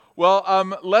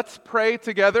Let's pray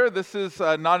together. This is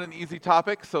not an easy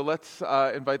topic, so let's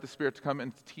invite the Spirit to come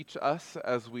and teach us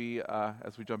as we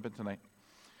jump in tonight.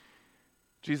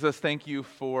 Jesus, thank you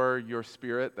for your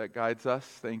Spirit that guides us.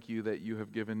 Thank you that you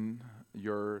have given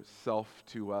yourself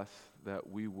to us, that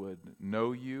we would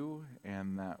know you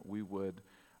and that we would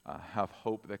have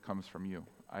hope that comes from you.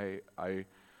 I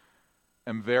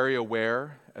am very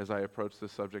aware, as I approach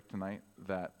this subject tonight,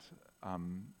 that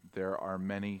there are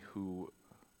many who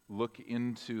look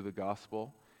into the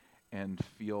gospel and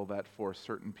feel that for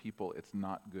certain people it's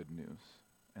not good news.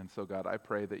 And so, God, I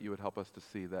pray that you would help us to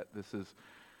see that this is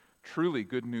truly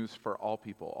good news for all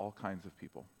people, all kinds of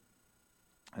people.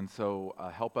 And so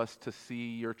help us to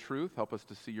see your truth, help us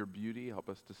to see your beauty, help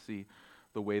us to see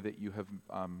the way that you have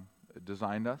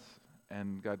designed us.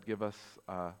 And God, give us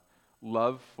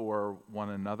love for one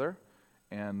another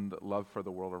and love for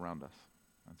the world around us.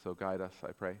 And so guide us,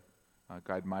 I pray.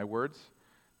 Guide my words,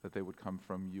 that they would come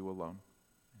from you alone.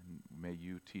 And may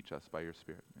you teach us by your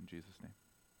Spirit. In Jesus' name,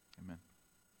 amen.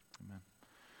 Amen.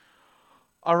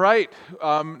 All right,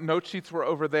 note sheets were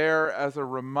over there. As a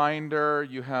reminder,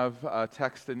 you have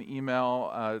text and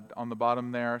email on the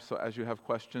bottom there. So as you have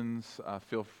questions,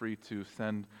 feel free to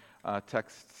send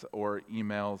texts or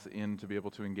emails in to be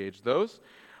able to engage those.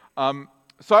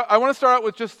 So I want to start out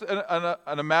with just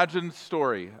an imagined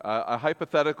story, a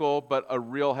hypothetical, but a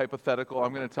real hypothetical.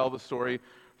 I'm going to tell the story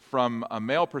from a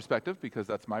male perspective because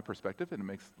that's my perspective, and it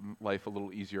makes life a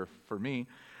little easier for me.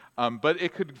 But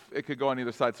it could go on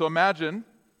either side. So imagine,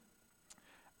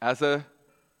 as a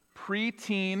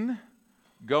preteen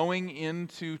going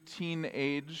into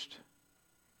teenaged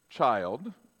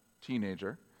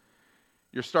teenager,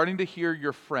 you're starting to hear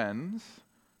your friends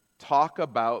talk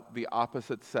about the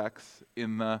opposite sex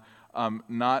in the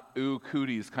not ooh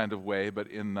cooties kind of way, but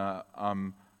in the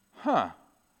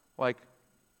like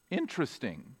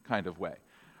interesting kind of way.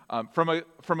 From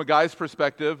a guy's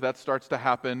perspective, that starts to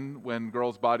happen when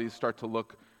girls' bodies start to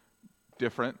look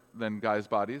different than guys'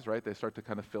 bodies, right? They start to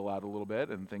kind of fill out a little bit,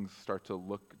 and things start to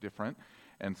look different.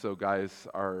 And so guys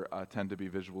tend to be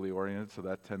visually oriented, so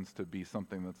that tends to be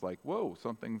something that's like, whoa,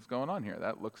 something's going on here.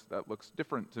 That looks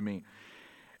different to me.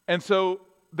 And so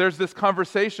there's this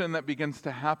conversation that begins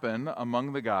to happen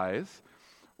among the guys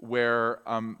where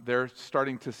they're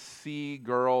starting to see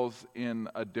girls in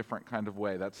a different kind of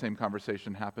way. That same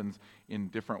conversation happens in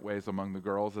different ways among the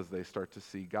girls as they start to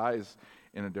see guys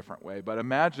in a different way. But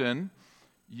imagine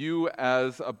you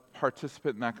as a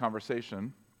participant in that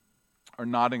conversation are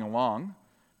nodding along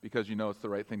because you know it's the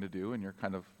right thing to do and you're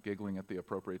kind of giggling at the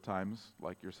appropriate times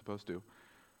like you're supposed to.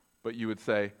 But you would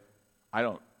say, I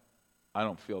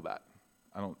don't feel that.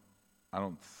 I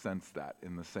don't sense that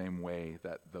in the same way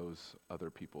that those other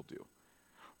people do.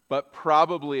 But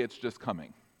probably it's just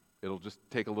coming. It'll just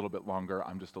take a little bit longer.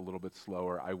 I'm just a little bit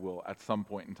slower. I will, at some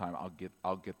point in time,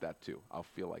 I'll get that too. I'll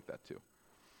feel like that too.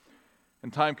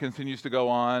 And time continues to go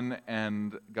on,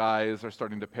 and guys are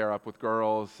starting to pair up with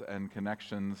girls, and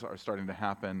connections are starting to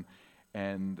happen,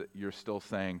 and you're still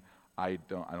saying, I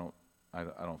don't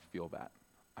feel that.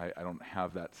 I don't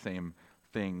have that same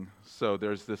thing. So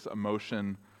there's this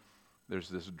emotion, there's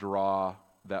this draw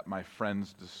that my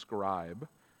friends describe,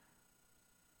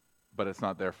 but it's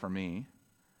not there for me.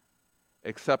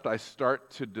 Except I start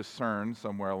to discern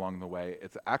somewhere along the way,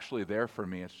 it's actually there for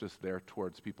me, it's just there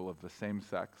towards people of the same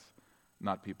sex,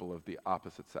 not people of the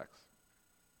opposite sex.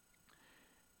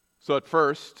 So at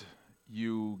first,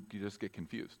 you just get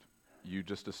confused. You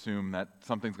just assume that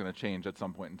something's going to change at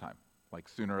some point in time. Like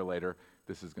sooner or later,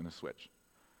 this is going to switch.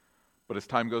 But as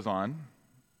time goes on,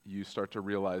 you start to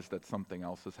realize that something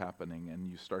else is happening, and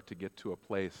you start to get to a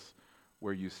place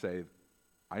where you say,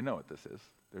 I know what this is.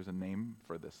 There's a name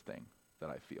for this thing that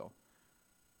I feel.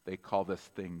 They call this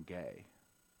thing gay.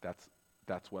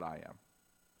 That's what I am.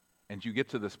 And you get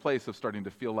to this place of starting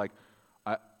to feel like,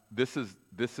 this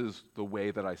is the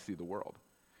way that I see the world.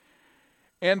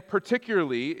 And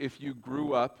particularly if you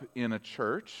grew up in a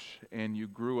church and you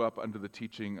grew up under the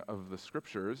teaching of the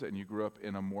scriptures and you grew up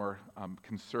in a more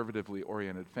conservatively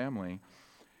oriented family,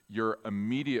 your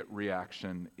immediate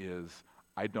reaction is,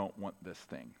 I don't want this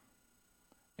thing,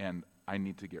 and I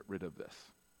need to get rid of this.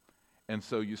 And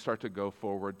so you start to go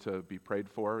forward to be prayed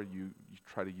for. You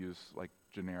try to use like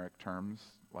generic terms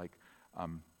like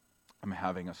I'm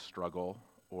having a struggle,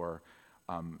 or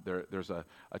there's a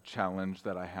challenge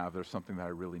that I have. There's something that I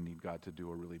really need God to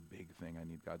do, a really big thing I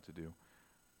need God to do.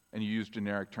 And you use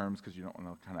generic terms because you don't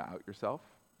want to kind of out yourself,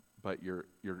 but you're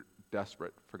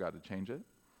desperate for God to change it.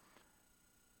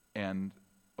 And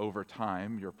over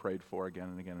time, you're prayed for again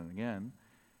and again and again,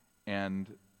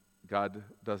 and God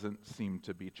doesn't seem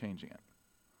to be changing it.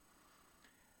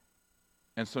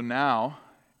 And so now,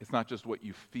 it's not just what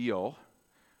you feel,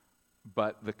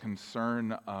 but the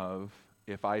concern of,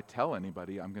 if I tell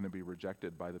anybody, I'm going to be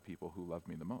rejected by the people who love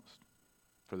me the most,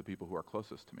 for the people who are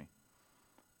closest to me.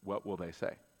 What will they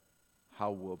say?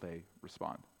 How will they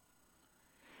respond?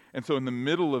 And so in the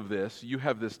middle of this, you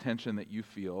have this tension that you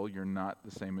feel. You're not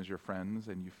the same as your friends,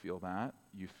 and you feel that.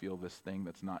 You feel this thing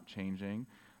that's not changing,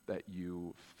 that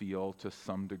you feel to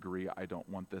some degree, I don't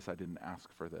want this, I didn't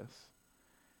ask for this.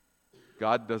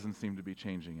 God doesn't seem to be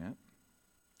changing it.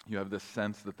 You have this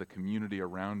sense that the community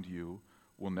around you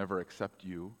will never accept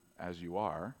you as you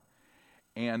are.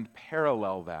 And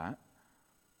parallel that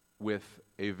with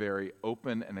a very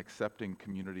open and accepting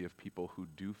community of people who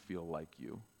do feel like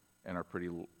you and are pretty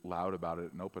loud about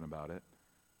it and open about it,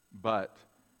 but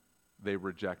they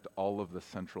reject all of the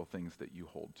central things that you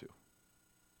hold to.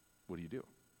 What do?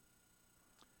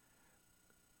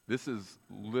 This is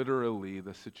literally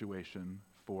the situation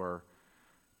for,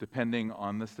 depending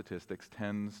on the statistics,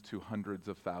 tens to hundreds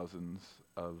of thousands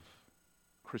of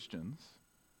Christians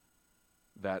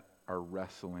that are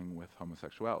wrestling with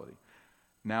homosexuality.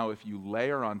 Now, if you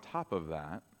layer on top of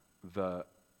that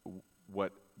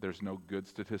there's no good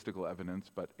statistical evidence,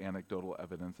 but anecdotal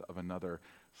evidence of another,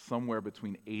 somewhere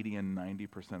between 80 and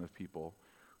 90% of people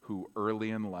who early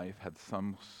in life had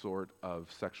some sort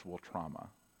of sexual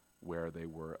trauma, where they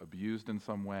were abused in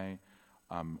some way,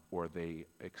 or they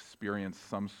experienced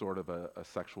some sort of a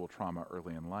sexual trauma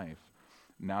early in life.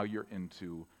 Now you're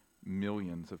into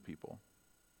millions of people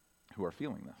who are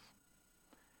feeling this.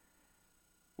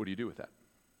 What do you do with that?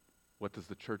 What does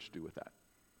the church do with that?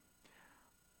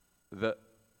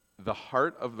 The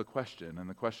heart of the question, and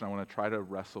the question I want to try to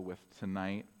wrestle with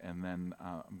tonight, and then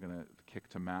I'm going to kick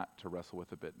to Matt to wrestle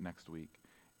with a bit next week,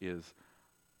 is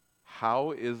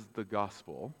how is the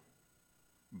gospel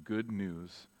good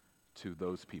news to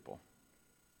those people?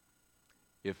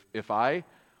 If I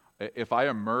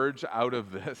emerge out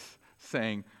of this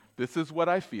saying, this is what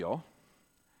I feel,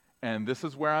 and this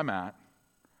is where I'm at,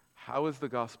 how is the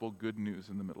gospel good news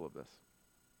in the middle of this?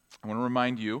 I want to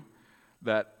remind you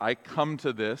that I come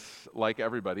to this, like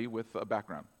everybody, with a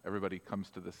background. Everybody comes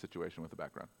to this situation with a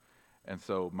background. And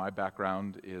so my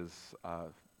background is a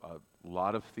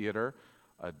lot of theater,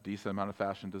 a decent amount of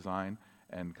fashion design,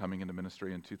 and coming into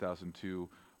ministry in 2002,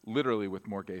 literally with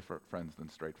more gay friends than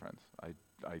straight friends.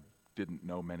 I didn't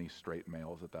know many straight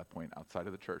males at that point outside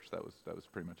of the church. That was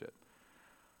pretty much it.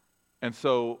 And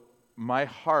so my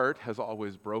heart has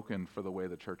always broken for the way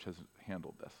the church has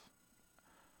handled this.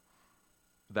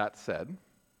 That said,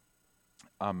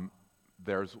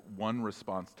 there's one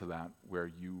response to that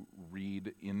where you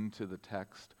read into the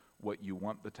text what you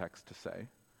want the text to say,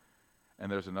 and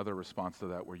there's another response to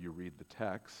that where you read the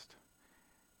text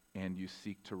and you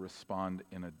seek to respond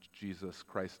in a Jesus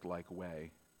Christ-like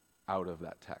way out of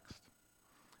that text.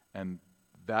 And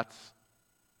that's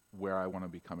where I want to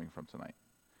be coming from tonight.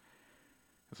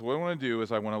 So what I want to do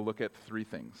is I want to look at three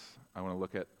things. I want to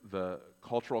look at the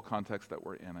cultural context that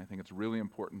we're in. I think it's really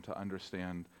important to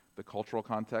understand the cultural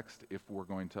context if we're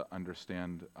going to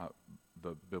understand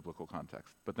the biblical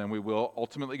context. But then we will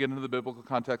ultimately get into the biblical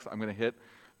context. I'm going to hit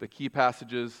the key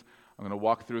passages. I'm going to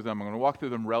walk through them. I'm going to walk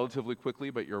through them relatively quickly,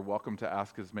 but you're welcome to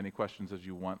ask as many questions as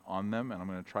you want on them, and I'm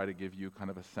going to try to give you kind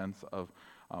of a sense of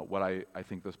what I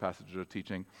think those passages are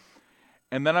teaching.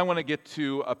 And then I want to get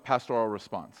to a pastoral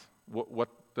response. What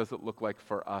does it look like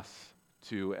for us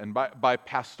to, and by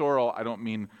pastoral, I don't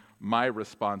mean my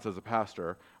response as a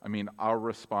pastor, I mean our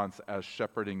response as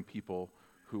shepherding people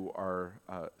who are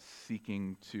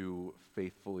seeking to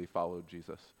faithfully follow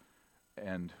Jesus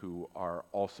and who are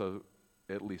also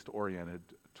at least oriented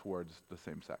towards the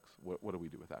same sex. What do we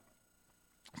do with that?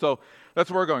 So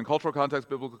that's where we're going. Cultural context,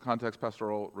 biblical context,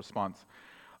 pastoral response.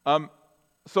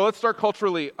 So let's start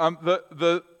culturally.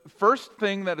 The first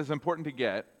thing that is important to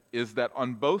get is that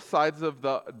on both sides of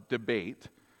the debate,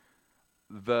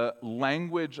 the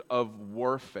language of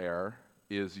warfare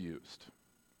is used.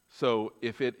 So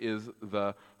if it is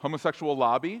the homosexual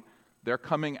lobby, they're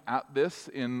coming at this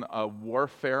in a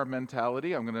warfare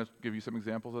mentality. I'm going to give you some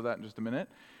examples of that in just a minute.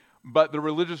 But the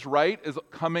religious right is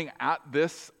coming at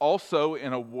this also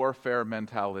in a warfare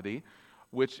mentality,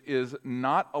 which is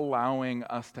not allowing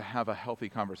us to have a healthy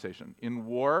conversation. In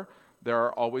war, there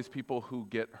are always people who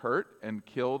get hurt and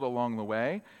killed along the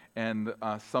way, and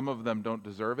some of them don't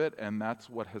deserve it, and that's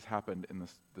what has happened in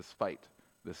this fight,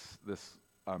 this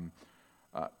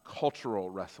cultural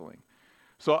wrestling.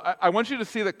 So I want you to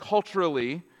see that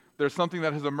culturally, there's something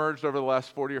that has emerged over the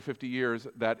last 40 or 50 years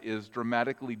that is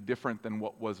dramatically different than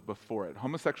what was before it.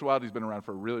 Homosexuality has been around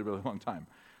for a really, really long time,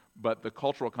 but the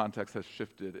cultural context has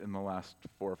shifted in the last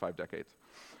 4 or 5 decades.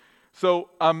 So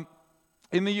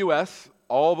in the U.S.,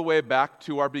 all the way back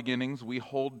to our beginnings, we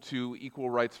hold to equal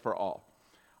rights for all.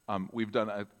 We've done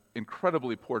an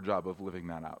incredibly poor job of living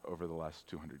that out over the last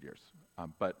 200 years.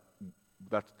 But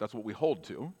that's what we hold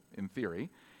to, in theory.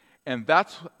 And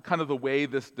that's kind of the way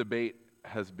this debate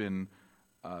has been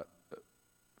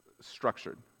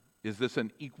structured. Is this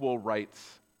an equal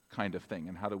rights kind of thing?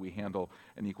 And how do we handle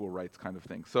an equal rights kind of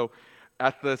thing? So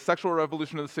at the sexual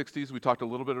revolution of the 60s, we talked a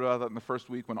little bit about that in the first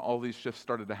week when all these shifts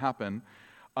started to happen.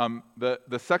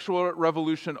 The sexual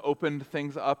revolution opened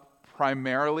things up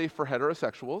primarily for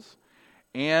heterosexuals,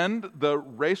 and the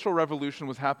racial revolution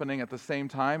was happening at the same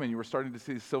time, and you were starting to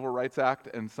see the Civil Rights Act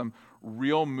and some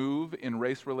real move in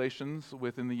race relations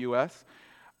within the U.S.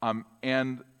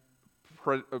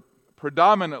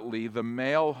 Predominantly the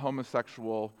male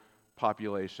homosexual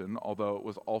population, although it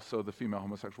was also the female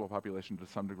homosexual population to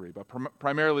some degree, but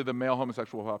primarily the male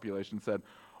homosexual population said,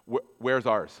 where's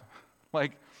ours?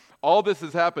 Like, all this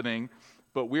is happening,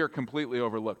 but we are completely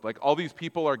overlooked. Like, all these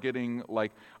people are getting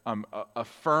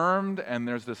affirmed, and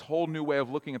there's this whole new way of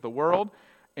looking at the world,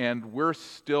 and we're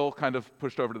still kind of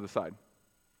pushed over to the side.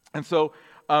 And so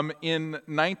in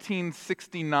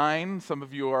 1969, some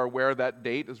of you are aware that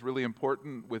date is really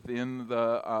important within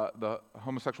the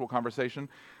homosexual conversation.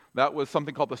 That was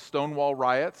something called the Stonewall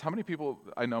Riots. How many people,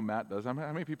 I know Matt does, how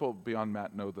many people beyond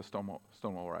Matt know the Stonewall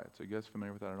Riots? Are you guys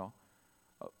familiar with that at all?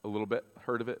 A little bit,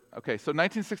 heard of it? Okay, so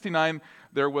 1969,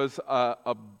 there was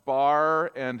a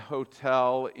bar and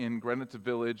hotel in Greenwich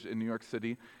Village in New York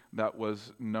City that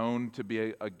was known to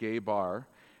be a gay bar,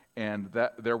 and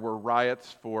that there were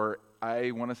riots for,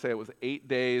 I want to say it was 8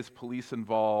 days, police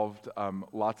involved,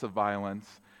 lots of violence,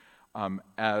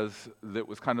 as it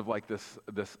was kind of like this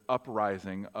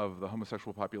uprising of the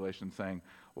homosexual population saying,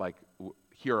 like,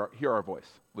 hear our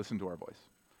voice, listen to our voice.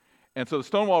 And so the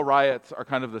Stonewall Riots are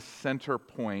kind of the center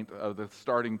point, of the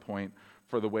starting point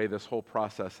for the way this whole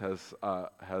process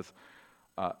has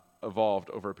evolved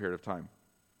over a period of time.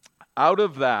 Out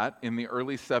of that, in the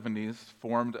early 70s,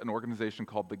 formed an organization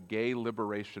called the Gay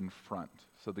Liberation Front.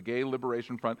 So the Gay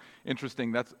Liberation Front,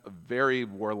 interesting, that's a very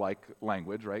warlike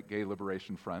language, right? Gay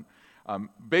Liberation Front.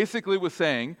 Basically was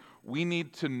saying we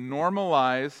need to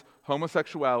normalize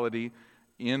homosexuality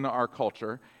in our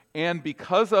culture. And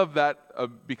because of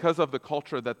that, because of the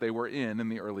culture that they were in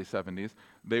the early 70s,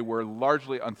 they were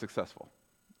largely unsuccessful.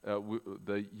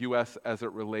 The U.S. as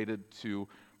it related to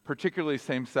particularly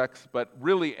same-sex, but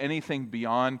really anything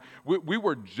beyond. We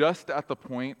were just at the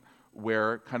point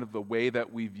where kind of the way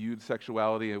that we viewed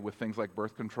sexuality with things like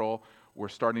birth control were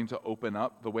starting to open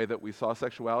up the way that we saw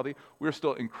sexuality. We were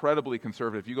still incredibly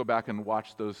conservative. You go back and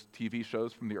watch those TV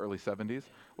shows from the early 70s,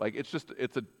 like it's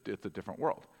a different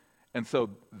world. And so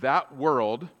that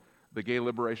world, the Gay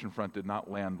Liberation Front did not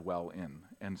land well in.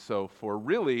 And so for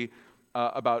really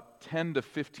about 10 to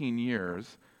 15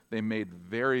 years, they made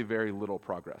very, very little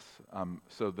progress.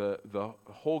 So the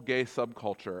whole gay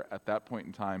subculture at that point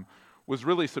in time was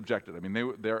really subjected. I mean,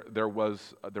 there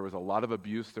was a lot of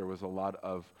abuse. There was a lot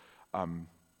of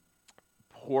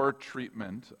poor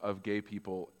treatment of gay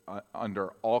people under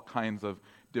all kinds of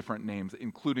different names,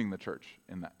 including the church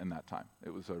in that time. It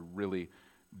was a really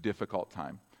difficult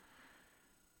time.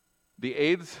 The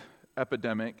AIDS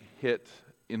epidemic hit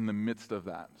in the midst of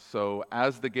that. So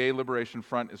as the Gay Liberation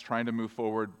Front is trying to move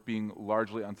forward, being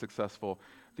largely unsuccessful,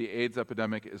 the AIDS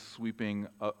epidemic is sweeping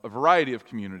a variety of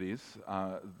communities,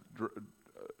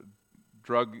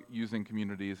 drug-using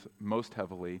communities most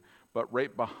heavily, but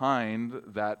right behind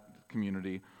that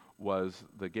community was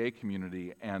the gay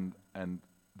community, and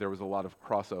there was a lot of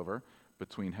crossover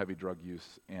between heavy drug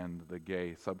use and the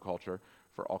gay subculture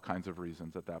for all kinds of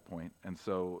reasons at that point. And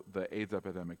so the AIDS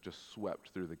epidemic just swept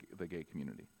through the gay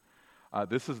community.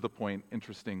 This is the point,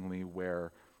 interestingly,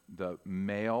 where the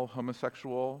male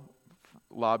homosexual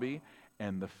lobby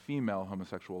and the female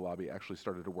homosexual lobby actually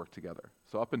started to work together.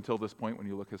 So up until this point, when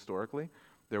you look historically,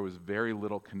 there was very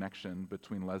little connection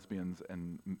between lesbians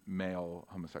and male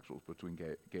homosexuals, between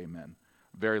gay men.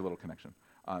 Very little connection.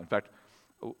 In fact,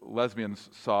 lesbians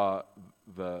saw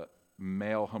the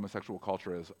male homosexual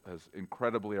culture as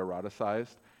incredibly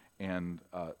eroticized and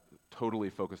totally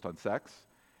focused on sex,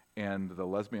 and the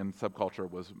lesbian subculture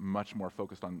was much more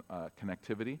focused on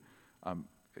connectivity.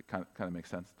 It kind of makes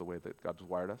sense the way that God's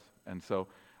wired us. And so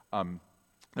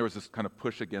there was this kind of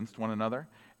push against one another,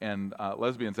 and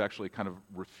lesbians actually kind of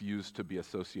refused to be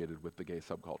associated with the gay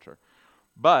subculture.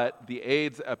 But the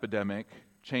AIDS epidemic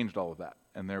changed all of that,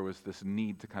 and there was this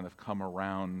need to kind of come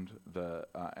around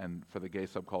and for the gay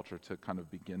subculture to kind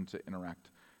of begin to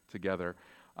interact together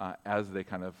as they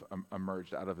kind of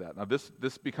emerged out of that. Now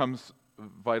this becomes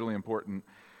vitally important.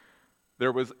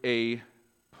 there was a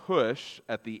push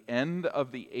at the end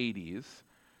of the 80s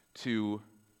to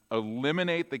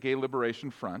eliminate the Gay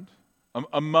Liberation Front,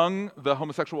 among the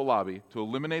homosexual lobby, to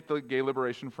eliminate the Gay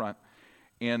Liberation Front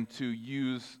and to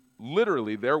use,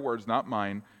 literally, their words, not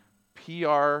mine,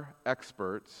 PR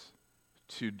experts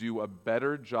to do a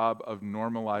better job of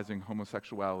normalizing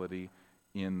homosexuality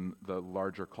in the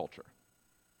larger culture.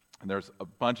 And there's a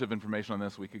bunch of information on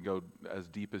this. We could go as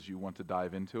deep as you want to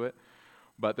dive into it.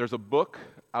 But there's a book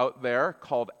out there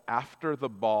called After the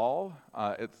Ball.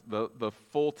 It's the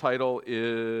full title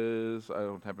is, I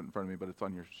don't have it in front of me, but it's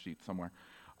on your sheet somewhere.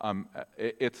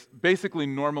 It's basically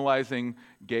normalizing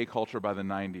gay culture by the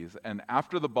 90s. And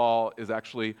After the Ball is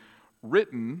actually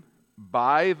written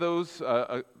by those,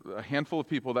 a handful of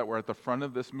people that were at the front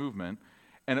of this movement,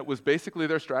 and it was basically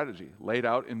their strategy, laid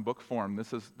out in book form.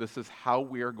 This is how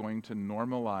we are going to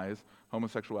normalize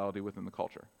homosexuality within the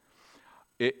culture.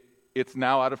 It's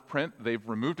now out of print. They've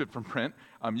removed it from print.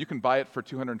 You can buy it for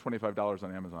 $225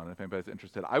 on Amazon if anybody's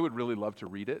interested. I would really love to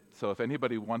read it, so if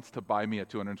anybody wants to buy me a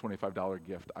 $225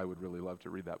 gift, I would really love to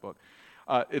read that book.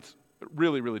 It's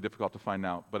really, really difficult to find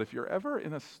now, but if you're ever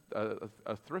in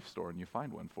a thrift store and you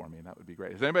find one for me, that would be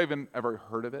great. Has anybody even ever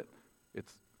heard of it?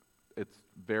 It's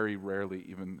very rarely,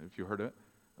 even if you heard of it.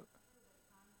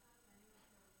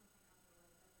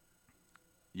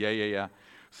 Yeah.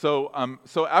 So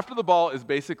After the Ball is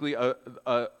basically a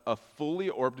fully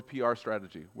orbed PR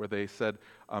strategy where they said,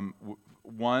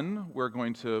 one, we're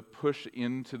going to push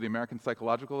into the American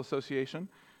Psychological Association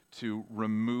to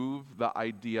remove the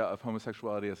idea of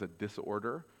homosexuality as a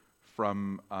disorder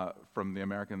from the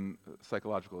American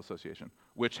Psychological Association,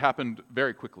 which happened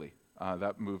very quickly.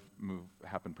 That move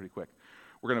happened pretty quick.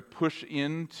 We're going to push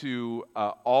into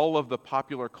all of the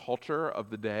popular culture of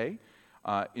the day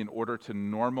in order to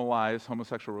normalize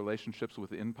homosexual relationships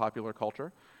within popular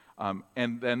culture.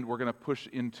 And then we're going to push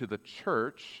into the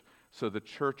church so the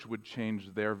church would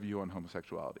change their view on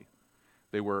homosexuality.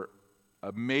 They were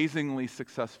amazingly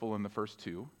successful in the first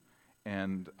two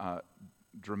and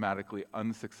dramatically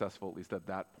unsuccessful, at least at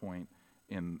that point,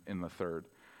 in the third.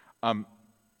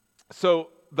 So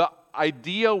the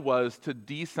idea was to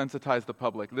desensitize the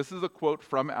public. This is a quote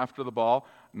from After the Ball,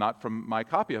 not from my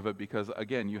copy of it, because,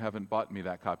 again, you haven't bought me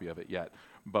that copy of it yet.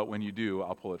 But when you do,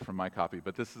 I'll pull it from my copy.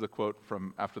 But this is a quote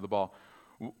from After the Ball.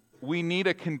 "We need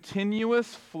a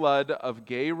continuous flood of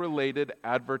gay-related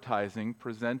advertising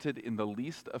presented in the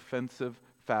least offensive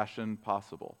fashion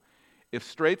possible. If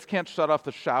straights can't shut off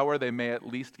the shower, they may at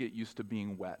least get used to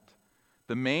being wet.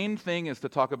 The main thing is to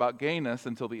talk about gayness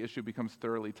until the issue becomes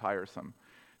thoroughly tiresome.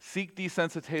 Seek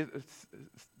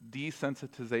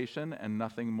desensitization and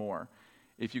nothing more.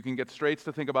 If you can get straights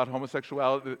to think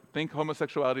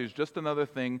homosexuality is just another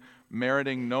thing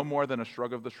meriting no more than a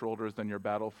shrug of the shoulders, then your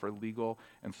battle for legal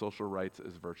and social rights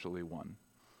is virtually won."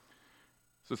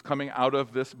 So it's coming out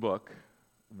of this book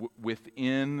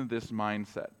within this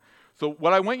mindset. So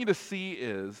what I want you to see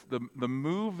is the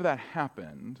move that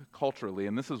happened culturally,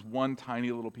 and this is one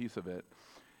tiny little piece of it,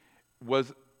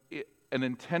 was an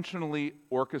intentionally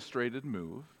orchestrated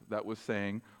move that was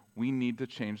saying, we need to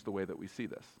change the way that we see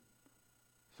this.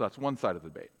 So that's one side of the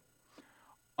debate.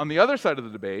 On the other side of the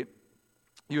debate,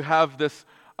 you have this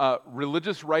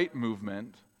religious right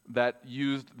movement that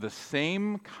used the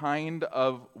same kind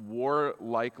of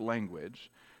warlike language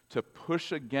to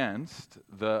push against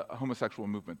the homosexual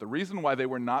movement. The reason why they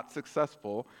were not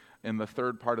successful in the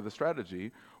third part of the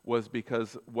strategy was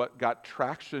because what got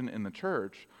traction in the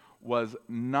church was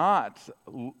not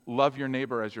love your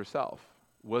neighbor as yourself,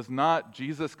 was not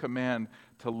Jesus' command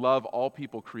to love all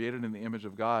people created in the image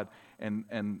of God and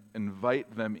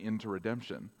invite them into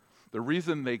redemption. The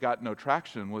reason they got no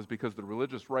traction was because the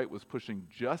religious right was pushing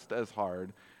just as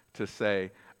hard to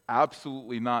say,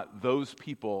 absolutely not, those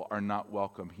people are not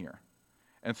welcome here.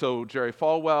 And so Jerry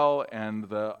Falwell and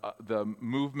the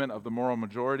movement of the moral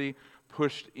majority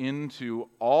pushed into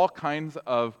all kinds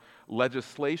of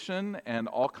legislation and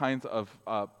all kinds of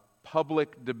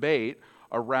public debate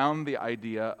around the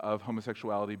idea of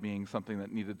homosexuality being something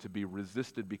that needed to be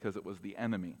resisted because it was the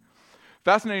enemy.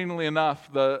 Fascinatingly enough,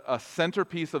 a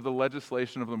centerpiece of the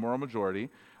legislation of the moral majority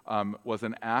was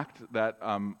an act that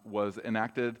was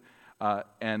enacted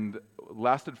and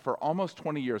lasted for almost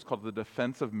 20 years, called the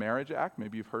Defense of Marriage Act.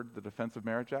 Maybe you've heard the Defense of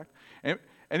Marriage Act.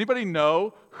 Anybody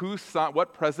know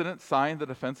what president signed the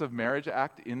Defense of Marriage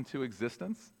Act into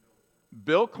existence?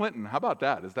 Bill Clinton. How about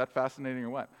that? Is that fascinating or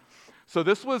what? So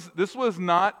this was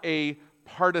not a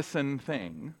partisan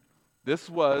thing. This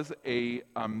was a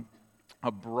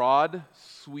broad,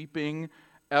 sweeping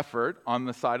effort on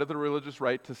the side of the religious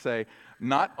right to say,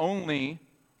 not only,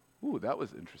 that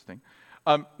was interesting,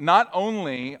 Not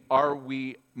only are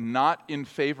we not in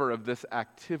favor of this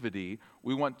activity,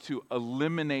 we want to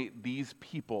eliminate these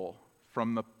people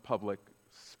from the public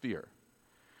sphere.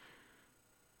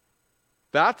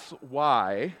 That's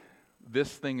why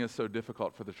this thing is so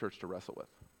difficult for the church to wrestle with.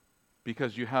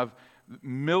 Because you have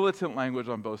militant language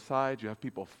on both sides, you have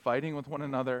people fighting with one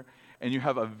another, and you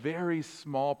have a very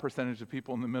small percentage of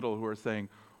people in the middle who are saying,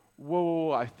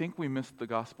 whoa, I think we missed the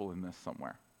gospel in this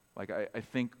somewhere. Like, I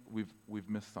think we've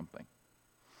missed something.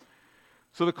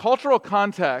 So the cultural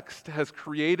context has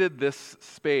created this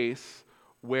space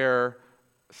where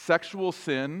sexual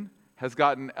sin has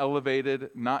gotten elevated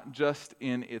not just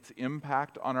in its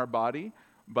impact on our body,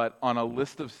 but on a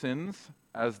list of sins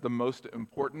as the most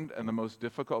important and the most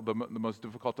difficult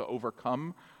to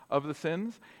overcome of the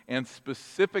sins, and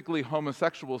specifically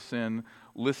homosexual sin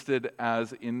listed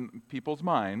as, in people's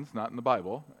minds, not in the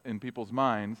Bible, in people's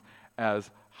minds, as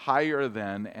higher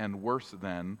than and worse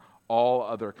than all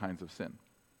other kinds of sin.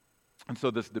 And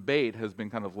so this debate has been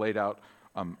kind of laid out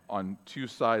on two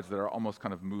sides that are almost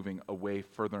kind of moving away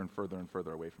further and further and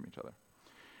further away from each other.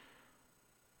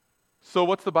 So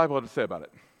what's the Bible have to say about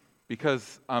it?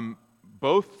 Because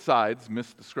both sides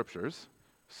miss the scriptures.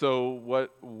 So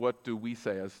what do we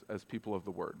say as people of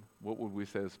the Word? What would we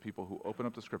say as people who open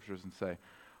up the scriptures and say,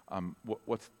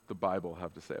 what's the Bible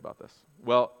have to say about this?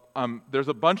 Well, there's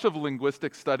a bunch of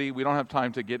linguistic study. We don't have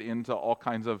time to get into all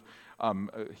kinds of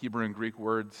Hebrew and Greek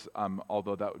words,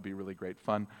 although that would be really great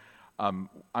fun. I'm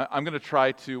going to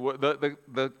try to,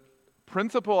 the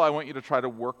principle I want you to try to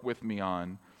work with me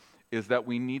on is that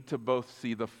we need to both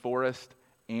see the forest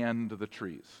and the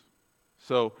trees.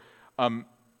 So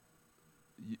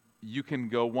you can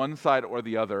go one side or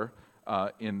the other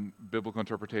in biblical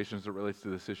interpretation as it relates to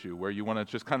this issue, where you want to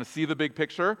just kind of see the big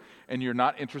picture and you're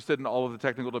not interested in all of the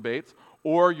technical debates,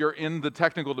 or you're in the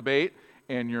technical debate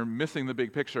and you're missing the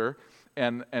big picture,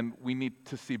 and we need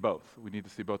to see both. We need to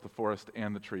see both the forest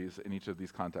and the trees in each of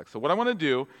these contexts. So what I want to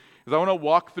do is I want to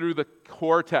walk through the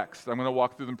core text. I'm going to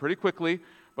walk through them pretty quickly,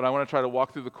 but I want to try to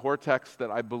walk through the core texts that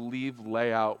I believe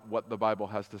lay out what the Bible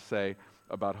has to say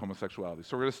about homosexuality.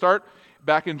 So we're going to start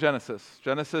back in Genesis.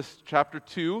 Genesis chapter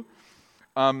 2.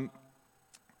 I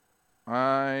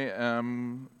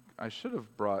should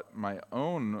have brought my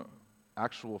own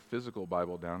actual physical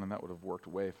Bible down, and that would have worked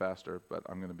way faster, but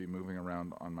I'm going to be moving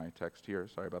around on my text here.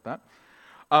 Sorry about that.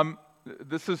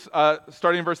 This is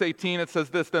starting in verse 18. It says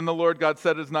this: Then the Lord God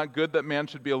said, It is not good that man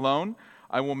should be alone.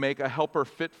 I will make a helper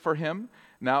fit for him.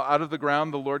 Now out of the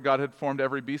ground the Lord God had formed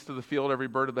every beast of the field, every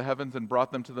bird of the heavens, and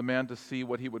brought them to the man to see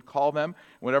what he would call them.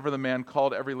 Whatever the man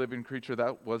called every living creature,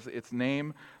 that was its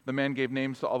name. The man gave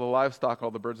names to all the livestock,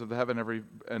 all the birds of the heaven,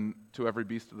 and to every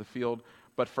beast of the field.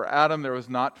 But for Adam there was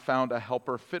not found a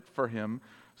helper fit for him.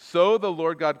 So the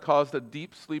Lord God caused a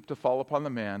deep sleep to fall upon the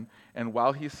man, and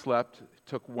while he slept,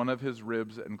 took one of his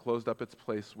ribs and closed up its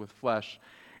place with flesh.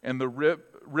 And the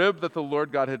rib that the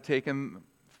Lord God had taken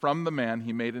from the man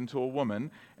he made into a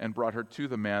woman and brought her to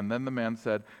the man. Then the man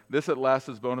said, This at last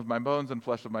is bone of my bones and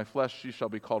flesh of my flesh. She shall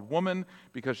be called woman,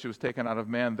 because she was taken out of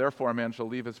man. Therefore a man shall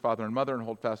leave his father and mother and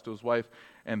hold fast to his wife,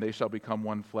 and they shall become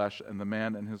one flesh. And the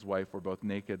man and his wife were both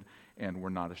naked and were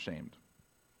not ashamed.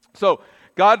 So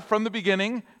God, from the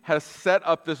beginning, has set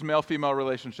up this male-female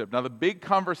relationship. Now, the big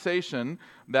conversation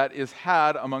that is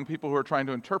had among people who are trying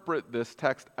to interpret this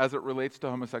text as it relates to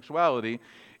homosexuality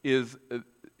is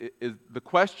the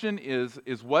question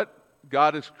is what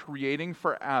God is creating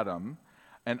for Adam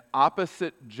an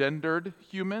opposite-gendered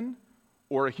human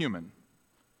or a human?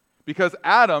 Because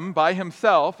Adam, by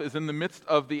himself, is in the midst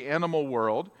of the animal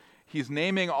world. He's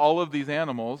naming all of these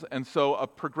animals, and so a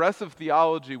progressive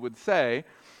theology would say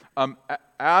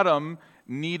Adam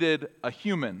needed a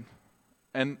human.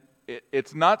 And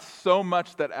it's not so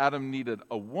much that Adam needed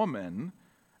a woman.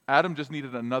 Adam just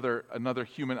needed another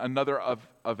human, another of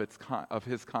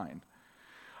his kind.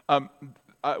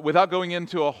 Without going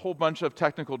into a whole bunch of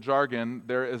technical jargon,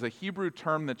 there is a Hebrew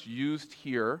term that's used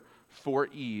here for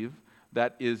Eve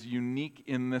that is unique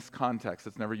in this context.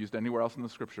 It's never used anywhere else in the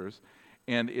scriptures.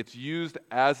 And it's used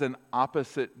as an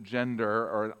opposite gender,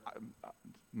 or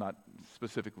not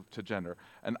specific to gender,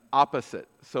 an opposite.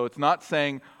 So it's not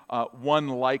saying one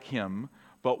like him,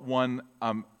 but one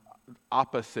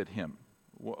opposite him.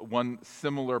 One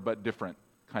similar but different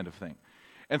kind of thing.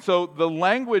 And so the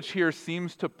language here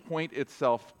seems to point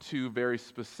itself to very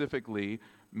specifically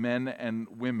men and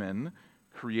women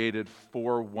created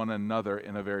for one another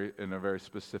in a very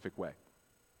specific way.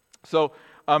 So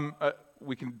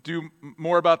we can do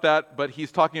more about that, but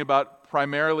he's talking about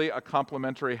primarily a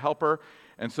complementary helper.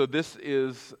 And so this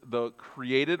is the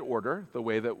created order, the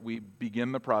way that we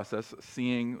begin the process,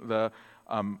 seeing the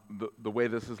the way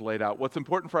this is laid out. What's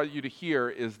important for you to hear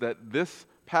is that this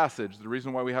passage, the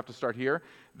reason why we have to start here,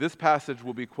 this passage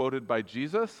will be quoted by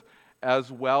Jesus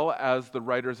as well as the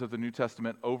writers of the New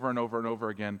Testament over and over and over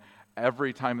again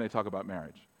every time they talk about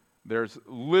marriage. There's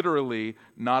literally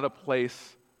not a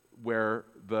place where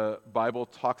the Bible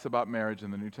talks about marriage in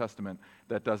the New Testament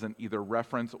that doesn't either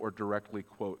reference or directly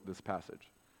quote this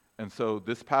passage. And so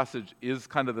this passage is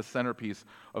kind of the centerpiece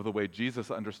of the way Jesus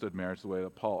understood marriage, the way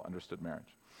that Paul understood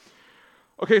marriage.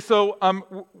 Okay, so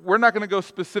we're not going to go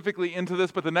specifically into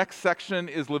this, but the next section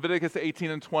is Leviticus 18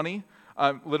 and 20.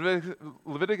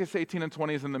 Leviticus 18 and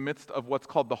 20 is in the midst of what's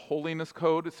called the Holiness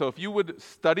Code. So if you would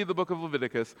study the book of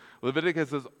Leviticus,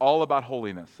 Leviticus is all about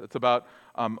holiness. It's about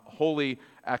holy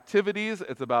activities.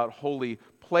 It's about holy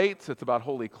plates. It's about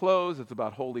holy clothes. It's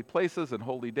about holy places and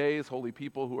holy days, holy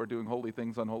people who are doing holy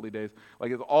things on holy days.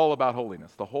 Like, it's all about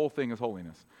holiness. The whole thing is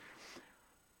holiness.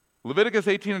 Leviticus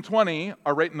 18 and 20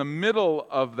 are right in the middle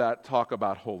of that talk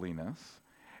about holiness,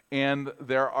 and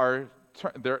there are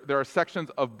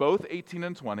sections of both 18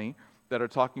 and 20 that are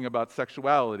talking about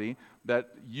sexuality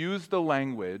that use the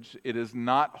language, it is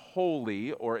not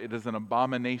holy, or it is an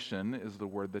abomination, is the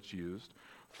word that's used,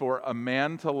 for a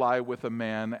man to lie with a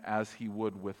man as he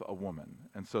would with a woman.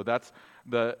 And so that's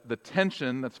the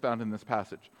tension that's found in this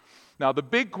passage. Now, the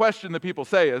big question that people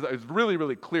say is really,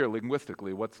 really clear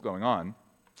linguistically what's going on.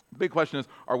 The big question is,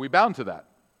 are we bound to that?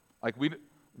 Like,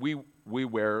 we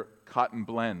wear cotton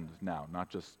blend now, not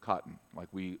just cotton. Like,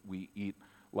 we eat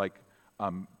like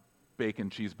bacon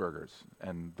cheeseburgers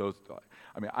and those.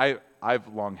 I mean, I've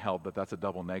long held that that's a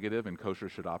double negative, and kosher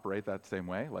should operate that same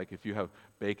way. Like, if you have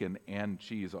bacon and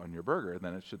cheese on your burger,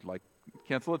 then it should like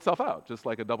cancel itself out, just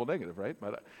like a double negative, right?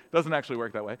 But it doesn't actually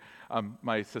work that way.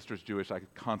 My sister's Jewish. I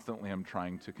constantly am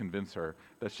trying to convince her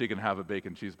that she can have a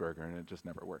bacon cheeseburger, and it just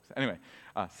never works. Anyway,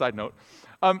 side note.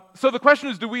 So the question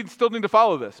is, do we still need to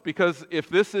follow this? Because if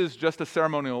this is just a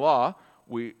ceremonial law,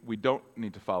 we don't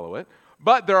need to follow it.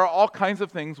 But there are all kinds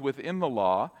of things within the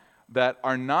law that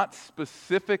are not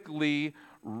specifically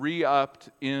re-upped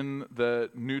in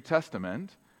the New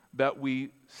Testament that we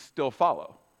still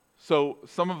follow. So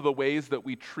some of the ways that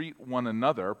we treat one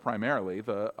another, primarily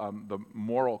the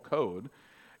moral code,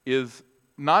 is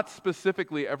not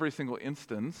specifically every single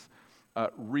instance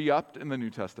re-upped in the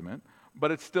New Testament, but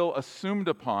it's still assumed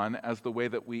upon as the way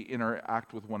that we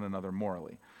interact with one another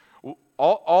morally.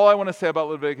 All I want to say about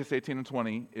Leviticus 18 and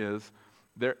 20 is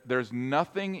there's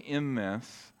nothing in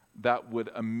this that would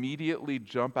immediately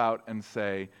jump out and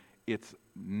say it's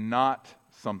not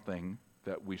something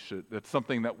that we should, that's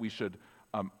something that we should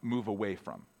move away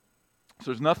from. So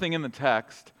there's nothing in the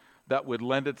text that would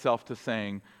lend itself to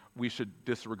saying we should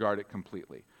disregard it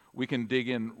completely. We can dig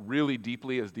in really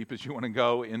deeply, as deep as you want to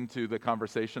go, into the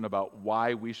conversation about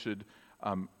why we should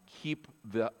keep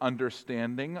the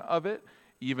understanding of it,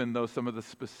 even though some of the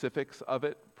specifics of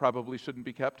it probably shouldn't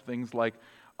be kept. Things like,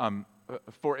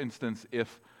 for instance,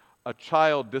 if a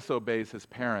child disobeys his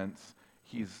parents,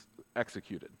 he's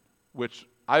executed, which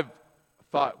I've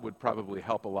thought would probably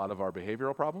help a lot of our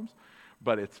behavioral problems,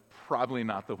 but it's probably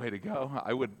not the way to go.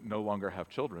 I would no longer have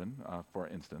children, for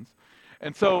instance.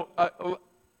 And so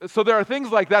there are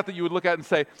things like that you would look at and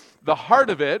say, the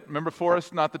heart of it, remember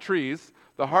forest, not the trees,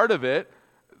 the heart of it,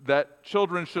 that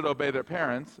children should obey their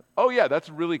parents, oh yeah, that's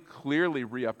really clearly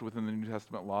re-upped within the New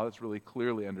Testament law, that's really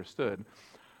clearly understood.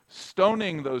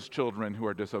 Stoning those children who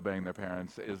are disobeying their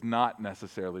parents is not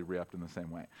necessarily re-upped in the same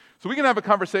way. So we can have a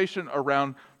conversation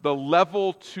around the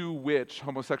level to which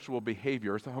homosexual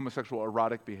behavior, so homosexual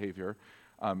erotic behavior,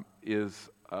 is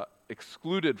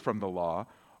excluded from the law,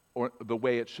 or the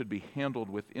way it should be handled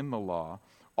within the law.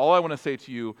 All I want to say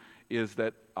to you is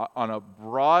that on a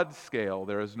broad scale,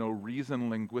 there is no reason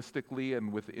linguistically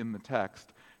and within the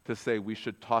text to say we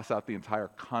should toss out the entire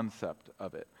concept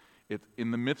of it. It's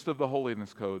in the midst of the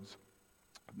holiness codes,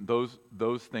 those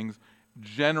things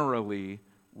generally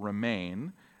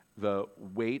remain. The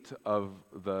weight of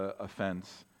the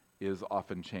offense is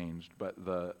often changed, but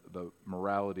the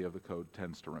morality of the code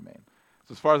tends to remain.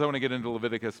 So as far as I want to get into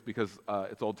Leviticus, because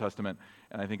it's Old Testament,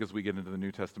 and I think as we get into the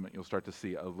New Testament, you'll start to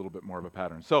see a little bit more of a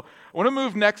pattern. So I want to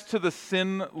move next to the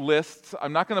sin lists.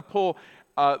 I'm not going to pull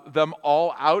them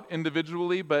all out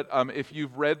individually, but if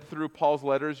you've read through Paul's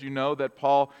letters, you know that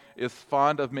Paul is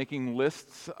fond of making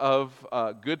lists of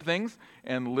good things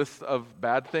and lists of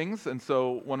bad things. And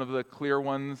so one of the clear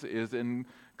ones is in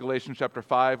Galatians chapter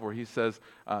 5, where he says,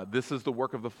 this is the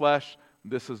work of the flesh,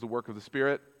 this is the work of the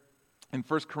Spirit. In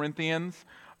 1 Corinthians,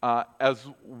 as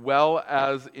well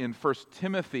as in 1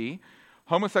 Timothy,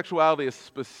 homosexuality is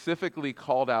specifically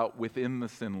called out within the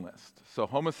sin list. So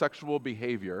homosexual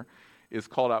behavior is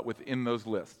called out within those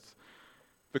lists.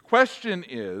 The question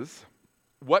is,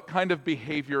 what kind of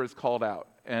behavior is called out?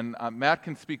 And Matt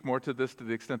can speak more to this to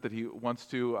the extent that he wants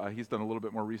to. He's done a little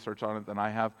bit more research on it than I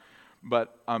have.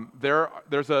 But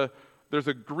there's a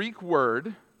Greek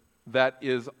word that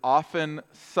is often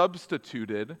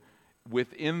substituted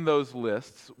within those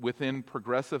lists, within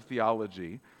progressive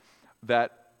theology,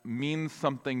 that means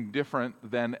something different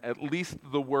than at least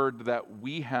the word that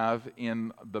we have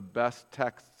in the best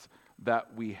texts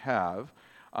that we have.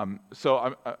 So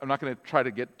I'm not going to try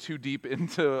to get too deep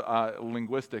into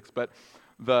linguistics, but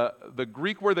the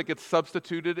Greek word that gets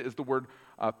substituted is the word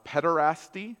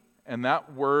pederasty, and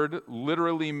that word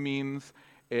literally means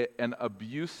an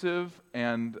abusive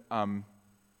and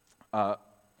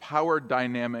power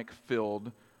dynamic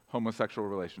filled homosexual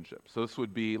relationship. So this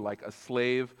would be like a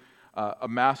slave, a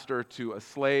master to a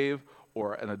slave,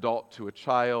 or an adult to a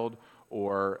child,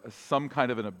 or some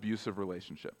kind of an abusive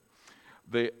relationship.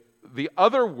 The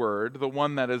other word, the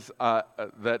one that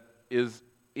is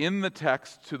in the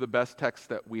text to the best text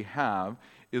that we have,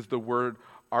 is the word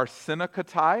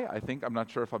arsenokoitai. I think, I'm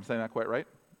not sure if I'm saying that quite right.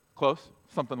 Close,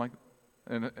 something like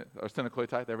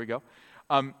arsenokoitai, there we go.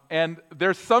 And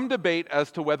there's some debate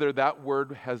as to whether that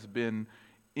word has been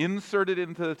inserted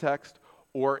into the text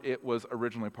or it was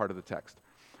originally part of the text.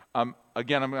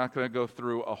 Again, I'm not going to go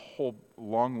through a whole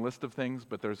long list of things,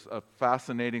 but there's a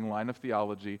fascinating line of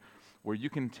theology where you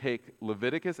can take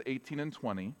Leviticus 18 and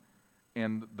 20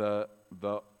 and the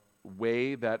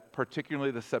way that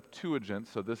particularly the Septuagint,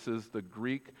 so this is the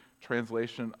Greek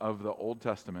translation of the Old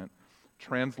Testament,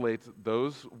 translates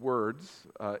those words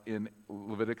in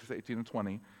Leviticus 18 and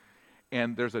 20,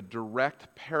 and there's a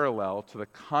direct parallel to the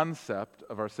concept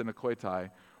of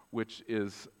arsenokoitai, which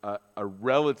is a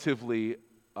relatively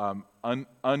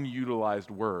unutilized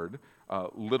word,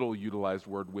 little utilized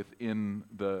word within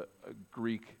the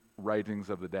Greek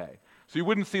writings of the day. So you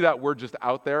wouldn't see that word just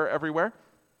out there everywhere.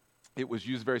 It was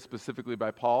used very specifically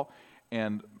by Paul,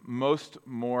 and most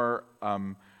more,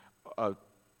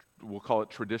 we'll call it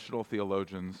traditional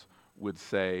theologians, would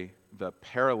say the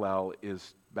parallel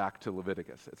is back to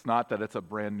Leviticus. It's not that it's a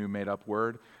brand new made-up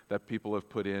word that people have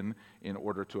put in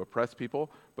order to oppress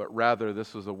people, but rather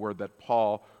this was a word that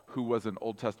Paul, who was an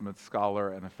Old Testament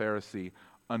scholar and a Pharisee,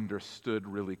 understood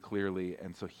really clearly,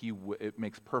 and so it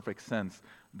makes perfect sense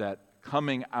that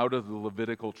coming out of the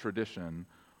Levitical tradition,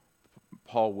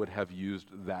 Paul would have used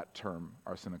that term,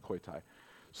 arsenokoitai.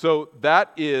 So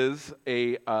that is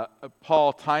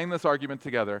Paul tying this argument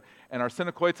together, and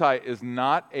arsenokoitai is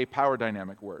not a power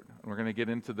dynamic word. We're going to get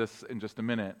into this in just a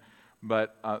minute,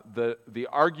 but the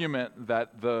argument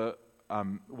that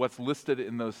what's listed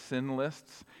in those sin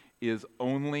lists is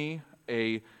only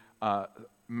a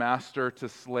master to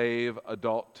slave,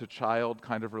 adult to child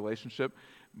kind of relationship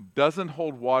doesn't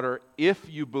hold water if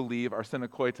you believe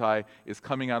arsenokoitai is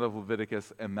coming out of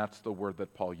Leviticus, and that's the word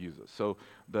that Paul uses. So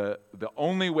the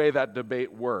only way that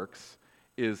debate works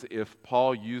is if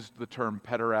Paul used the term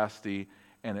pederasty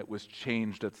and it was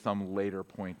changed at some later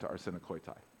point to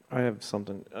arsenokoitai. I have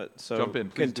something. Jump in.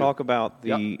 Can talk about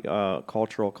the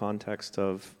cultural context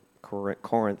of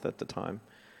Corinth at the time.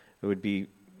 It would be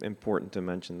important to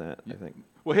mention that, I think.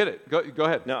 Well, hit it. Go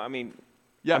ahead.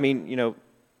 No,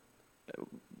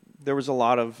 there was a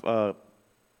lot of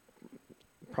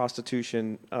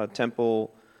prostitution,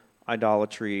 temple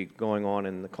idolatry going on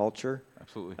in the culture.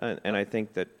 Absolutely. And I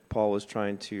think that Paul was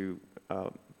trying to,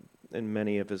 in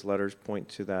many of his letters, point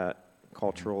to that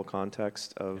cultural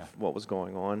context of what was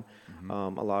going on.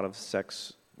 Mm-hmm. A lot of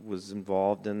sex was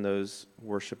involved in those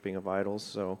worshiping of idols.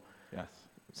 So, yes.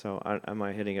 So am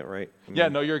I hitting it right?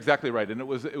 No, you're exactly right, and it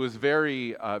was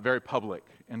very very public.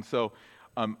 And so,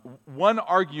 one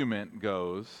argument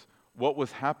goes, what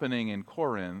was happening in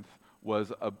Corinth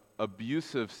was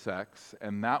abusive sex,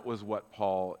 and that was what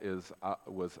Paul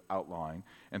was outlawing.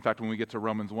 In fact, when we get to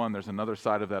Romans 1, there's another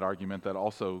side of that argument that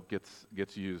also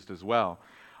gets used as well.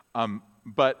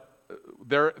 But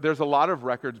there's a lot of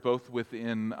records both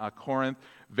within Corinth,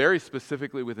 very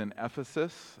specifically within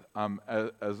Ephesus,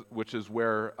 which is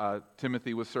where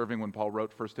Timothy was serving when Paul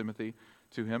wrote 1 Timothy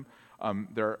to him.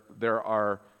 There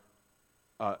are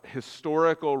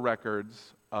historical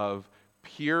records of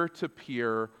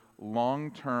peer-to-peer,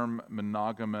 long-term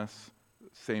monogamous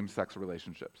same-sex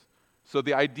relationships. So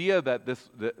the idea that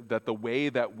the way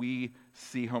that we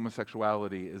see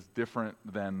homosexuality is different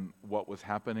than what was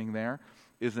happening there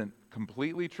isn't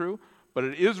completely true, but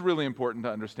it is really important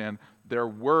to understand there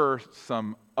were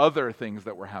some other things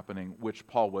that were happening which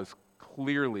Paul was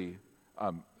clearly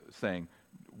saying,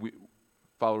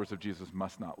 followers of Jesus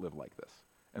must not live like this.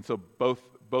 And so both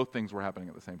things were happening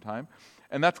at the same time.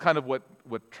 And that's kind of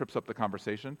what trips up the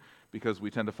conversation, because we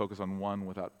tend to focus on one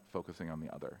without focusing on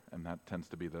the other. And that tends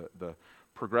to be the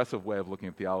progressive way of looking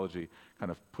at theology,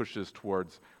 kind of pushes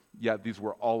towards, these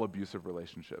were all abusive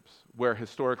relationships, where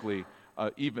historically,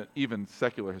 even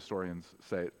secular historians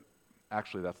say,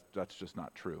 actually, that's just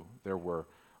not true. There were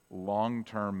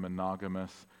long-term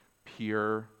monogamous,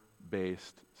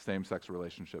 peer-based same-sex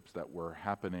relationships that were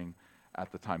happening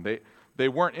at the time. They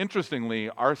weren't, interestingly,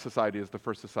 our society is the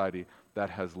first society that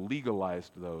has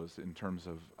legalized those in terms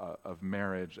of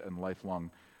marriage and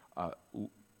lifelong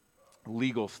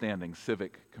legal standing,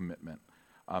 civic commitment.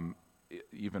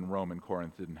 Even Rome and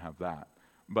Corinth didn't have that.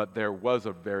 But there was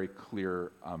a very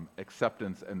clear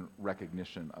acceptance and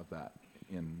recognition of that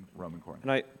in Rome and Corinth.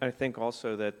 And I think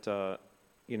also that,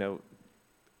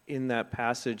 in that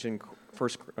passage in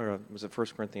First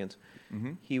Corinthians,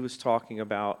 Mm-hmm. he was talking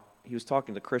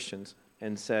to Christians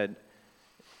and said,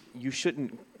 you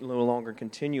shouldn't no longer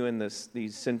continue in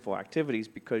these sinful activities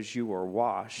because you were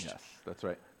washed. Yes, that's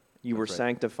right. You were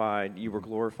sanctified. You were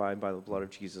glorified by the blood of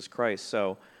Jesus Christ.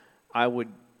 So I would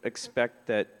expect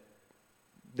that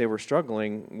they were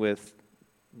struggling with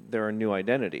their new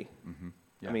identity. Mm-hmm.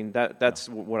 Yeah. I mean, that's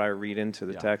what I read into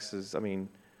the text is, I mean,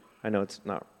 I know it's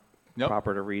not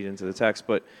proper to read into the text,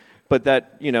 but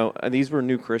that, these were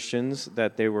new Christians,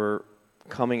 that they were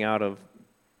coming out of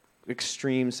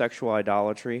extreme sexual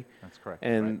idolatry. That's correct.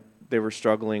 And they were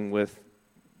struggling with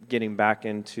getting back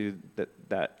into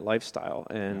that lifestyle.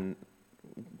 And,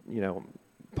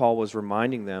 Paul was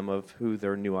reminding them of who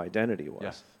their new identity was.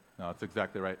 Yes. No, that's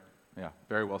exactly right. Yeah,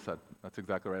 very well said. That's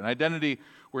exactly right. And identity,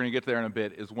 we're going to get there in a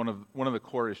bit, is one of the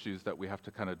core issues that we have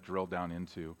to kind of drill down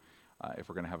into if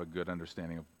we're going to have a good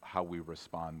understanding of how we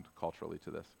respond culturally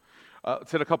to this.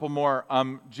 Let's hit a couple more.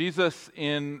 Jesus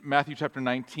in Matthew chapter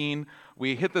 19,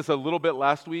 we hit this a little bit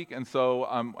last week, and so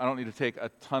I don't need to take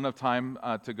a ton of time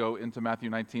to go into Matthew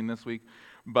 19 this week,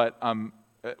 but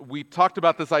we talked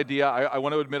about this idea. I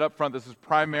want to admit up front, this is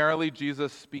primarily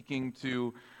Jesus speaking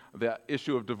to the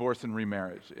issue of divorce and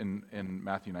remarriage in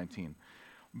Matthew 19.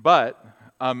 But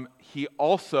he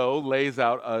also lays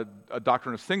out a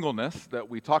doctrine of singleness that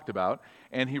we talked about,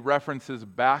 and he references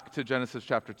back to Genesis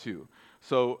chapter 2.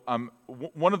 So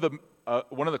one of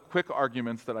the quick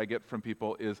arguments that I get from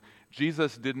people is,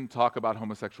 Jesus didn't talk about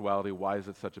homosexuality. Why is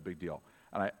it such a big deal?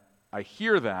 And I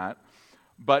hear that,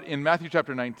 but in Matthew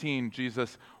chapter 19,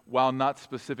 Jesus, while not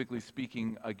specifically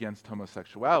speaking against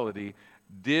homosexuality,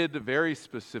 did very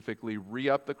specifically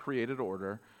re-up the created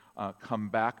order, come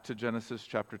back to Genesis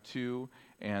chapter 2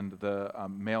 and the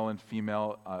male and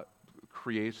female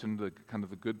creation, the kind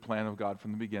of the good plan of God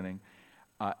from the beginning.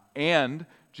 And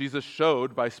Jesus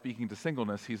showed by speaking to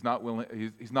singleness, he's not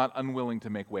unwilling to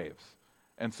make waves.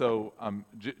 And so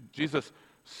Jesus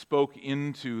spoke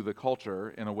into the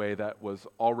culture in a way that was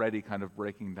already kind of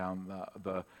breaking down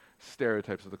the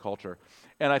stereotypes of the culture.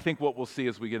 And I think what we'll see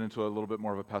as we get into a little bit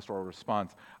more of a pastoral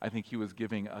response, I think he was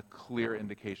giving a clear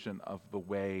indication of the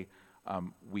way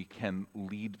we can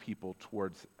lead people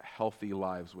towards healthy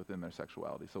lives within their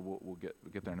sexuality. So we'll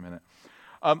get there in a minute.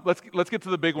 Let's get to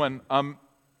the big one.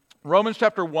 Romans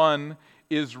chapter 1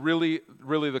 is really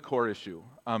the core issue.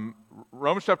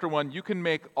 Romans chapter 1, you can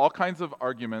make all kinds of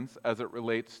arguments as it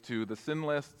relates to the sin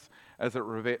lists, as it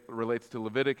relates to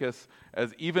Leviticus,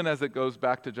 even as it goes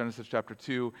back to Genesis chapter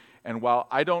 2. And while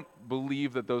I don't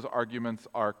believe that those arguments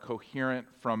are coherent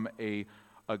from a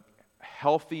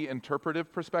healthy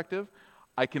interpretive perspective,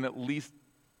 I can at least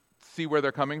see where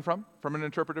they're coming from an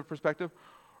interpretive perspective.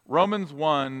 Romans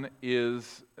 1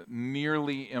 is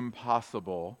nearly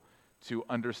impossible to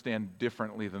understand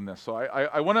differently than this. So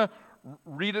I want to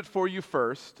read it for you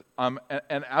first, and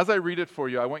as I read it for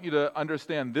you, I want you to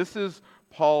understand this is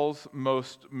Paul's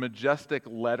most majestic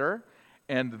letter,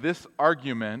 and this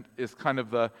argument is kind of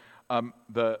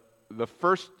the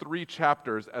first 3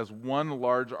 chapters as one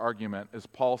large argument is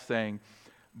Paul saying,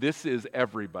 this is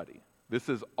everybody. This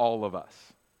is all of us.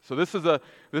 So this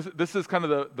is kind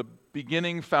of the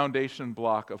beginning foundation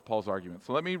block of Paul's argument.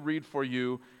 So let me read for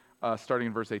you starting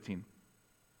in verse 18.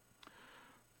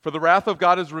 For the wrath of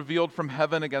God is revealed from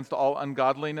heaven against all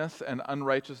ungodliness and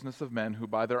unrighteousness of men who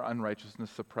by their unrighteousness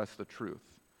suppress the truth.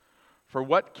 For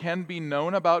what can be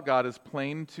known about God is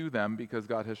plain to them because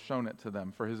God has shown it to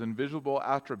them. For his invisible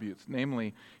attributes,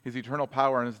 namely his eternal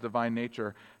power and his divine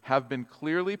nature, have been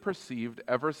clearly perceived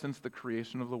ever since the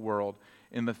creation of the world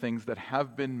in the things that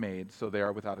have been made, so they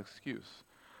are without excuse.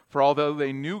 For although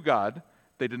they knew God,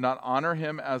 they did not honor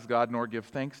him as God nor give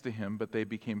thanks to him, but they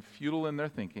became futile in their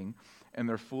thinking, and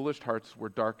their foolish hearts were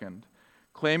darkened.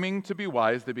 Claiming to be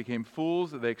wise, they became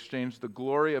fools. They exchanged the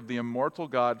glory of the immortal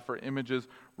God for images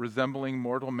resembling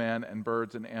mortal man and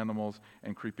birds and animals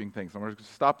and creeping things. I'm going to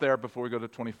stop there before we go to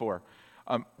 24.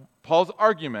 Paul's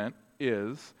argument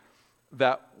is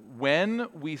that when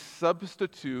we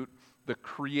substitute the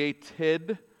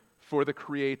created for the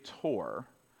creator,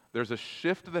 there's a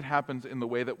shift that happens in the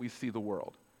way that we see the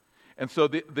world. And so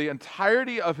the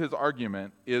entirety of his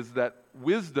argument is that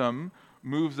wisdom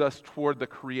moves us toward the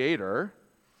creator,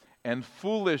 and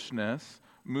foolishness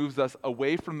moves us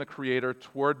away from the creator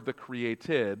toward the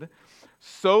created,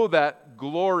 so that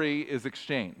glory is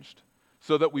exchanged,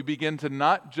 so that we begin to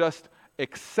not just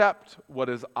accept what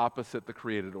is opposite the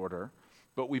created order,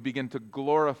 but we begin to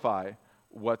glorify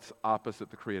what's opposite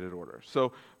the created order.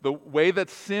 So the way that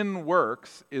sin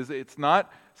works is it's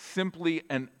not simply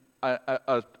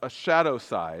a shadow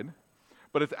side,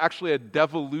 but it's actually a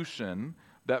devolution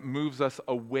that moves us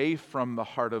away from the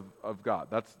heart of God.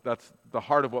 That's the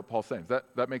heart of what Paul's saying. Does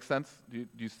that make sense? Do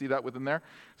you see that within there?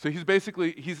 So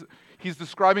he's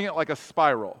describing it like a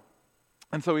spiral.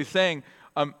 And so he's saying,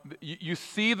 you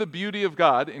see the beauty of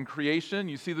God in creation,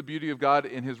 you see the beauty of God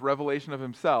in his revelation of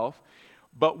himself,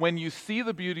 but when you see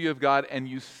the beauty of God and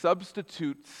you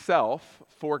substitute self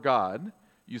for God,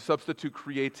 you substitute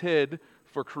created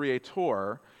for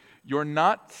creator, you're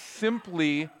not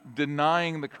simply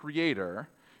denying the creator,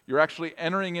 you're actually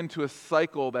entering into a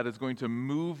cycle that is going to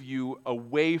move you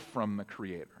away from the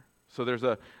creator. So there's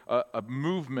a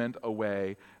movement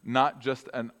away, not just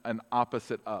an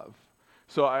opposite of.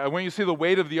 So I want you to see the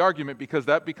weight of the argument, because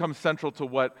that becomes central to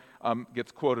what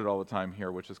gets quoted all the time here,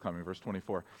 which is coming, verse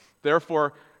 24.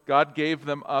 Therefore, God gave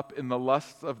them up in the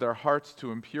lusts of their hearts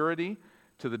to impurity,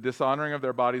 to the dishonoring of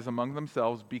their bodies among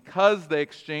themselves, because they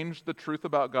exchanged the truth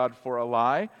about God for a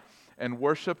lie, and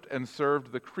worshipped and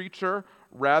served the creature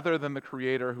rather than the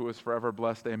Creator, who is forever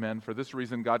blessed. Amen. For this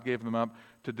reason, God gave them up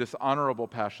to dishonorable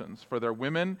passions. For their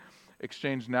women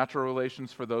exchanged natural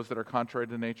relations for those that are contrary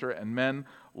to nature, and men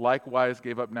likewise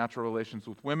gave up natural relations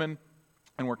with women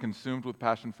and were consumed with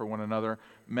passion for one another,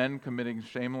 men committing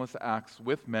shameless acts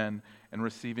with men and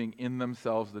receiving in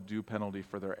themselves the due penalty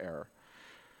for their error.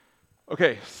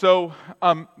 Okay, so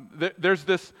there's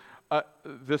this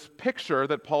picture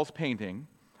that Paul's painting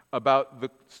about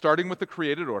starting with the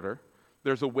created order.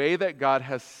 There's a way that God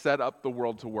has set up the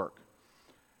world to work.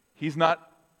 He's not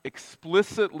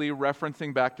explicitly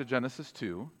referencing back to Genesis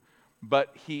 2,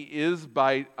 but he is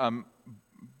by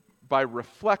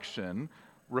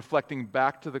reflecting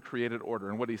back to the created order.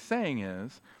 And what he's saying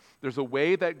is, there's a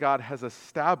way that God has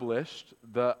established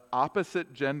the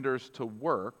opposite genders to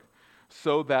work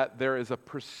so that there is a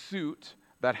pursuit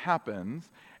that happens,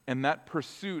 and that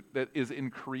pursuit that is in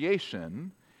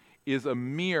creation is a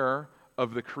mirror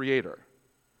of the Creator.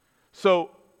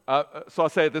 So I'll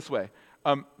say it this way.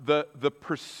 The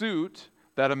pursuit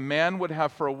that a man would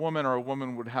have for a woman or a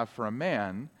woman would have for a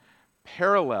man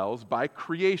parallels, by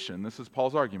creation, this is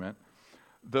Paul's argument,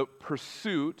 the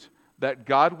pursuit that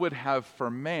God would have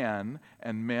for man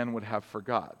and man would have for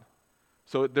God.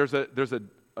 So there's a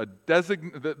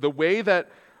the way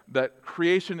that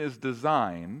creation is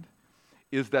designed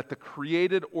is that the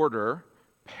created order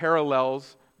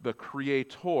parallels the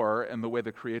Creator and the way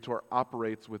the Creator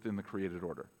operates within the created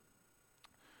order.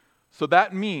 So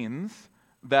that means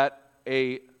that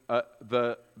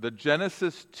the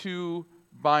Genesis 2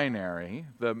 binary,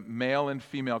 the male and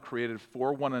female created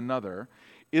for one another,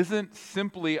 isn't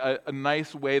simply a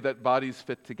nice way that bodies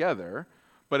fit together,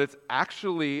 but it's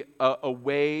actually a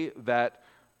way that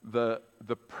the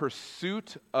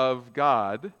pursuit of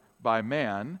God by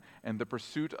man and the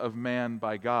pursuit of man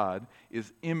by God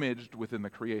is imaged within the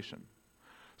creation.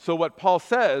 So what Paul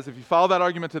says, if you follow that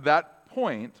argument to that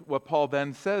point, what Paul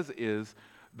then says is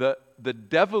the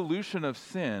devolution of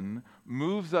sin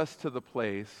moves us to the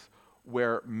place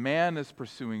where man is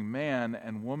pursuing man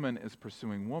and woman is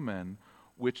pursuing woman,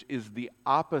 which is the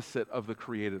opposite of the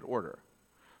created order.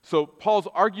 So Paul's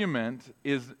argument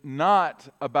is not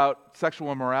about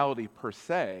sexual immorality per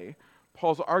se.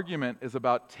 Paul's argument is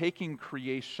about taking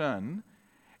creation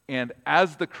and,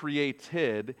 as the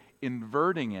created,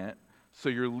 inverting it so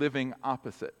you're living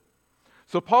opposite.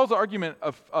 So Paul's argument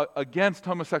against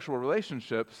homosexual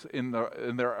relationships in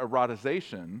their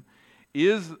erotization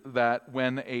is that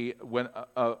when a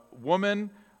woman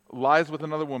lies with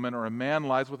another woman or a man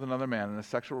lies with another man in a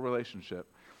sexual relationship,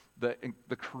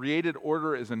 the created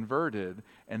order is inverted,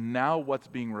 and now what's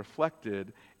being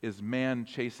reflected is man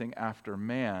chasing after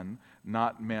man,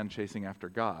 not man chasing after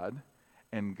God,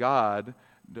 and God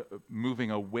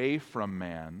moving away from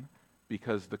man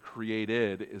because the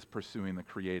created is pursuing the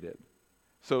created.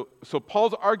 So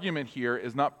Paul's argument here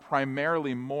is not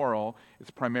primarily moral,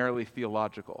 it's primarily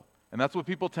theological. And that's what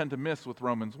people tend to miss with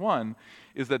Romans 1,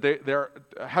 is that they're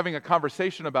having a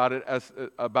conversation about it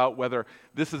about whether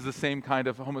this is the same kind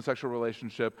of homosexual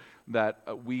relationship that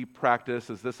we practice.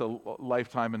 Is this a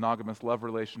lifetime monogamous love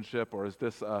relationship, or is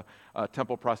this a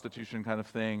temple prostitution kind of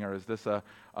thing, or is this a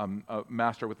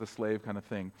master with a slave kind of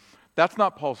thing? That's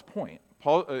not Paul's point.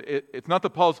 It's not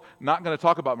that Paul's not going to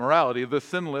talk about morality. The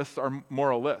sin lists are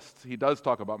moral lists. He does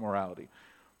talk about morality.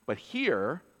 But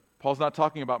here, Paul's not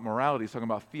talking about morality, he's talking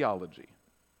about theology.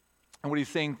 And what he's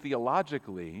saying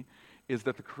theologically is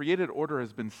that the created order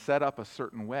has been set up a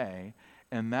certain way,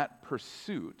 and that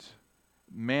pursuit,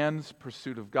 man's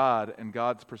pursuit of God and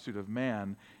God's pursuit of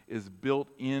man, is built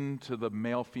into the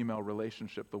male-female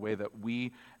relationship, the way that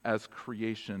we as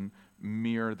creation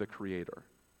mirror the Creator.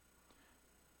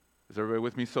 Is everybody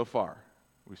with me so far?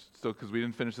 Because we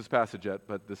didn't finish this passage yet,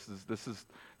 but this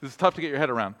is tough to get your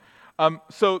head around.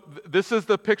 This is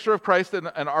the picture of Christ and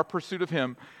our pursuit of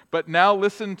Him. But now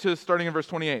listen to starting in verse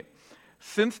 28.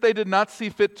 Since they did not see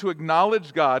fit to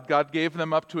acknowledge God, God gave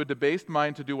them up to a debased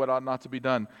mind to do what ought not to be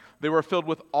done. They were filled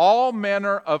with all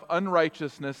manner of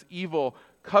unrighteousness, evil,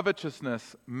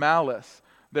 covetousness, malice.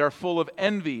 They are full of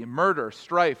envy, murder,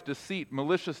 strife, deceit,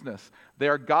 maliciousness. They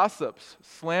are gossips,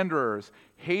 slanderers,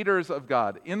 haters of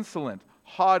God, insolent,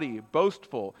 haughty,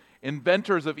 boastful,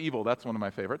 inventors of evil. That's one of my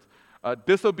favorites.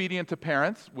 Disobedient to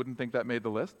parents. Wouldn't think that made the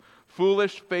list.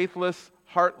 Foolish, faithless,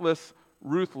 heartless,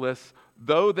 ruthless.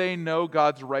 Though they know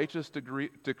God's righteous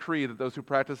decree that those who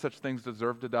practice such things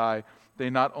deserve to die, they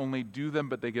not only do them,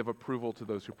 but they give approval to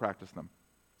those who practice them.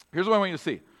 Here's what I want you to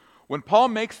see. When Paul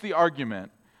makes the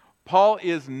argument, Paul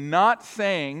is not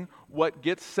saying what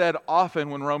gets said often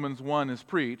when Romans 1 is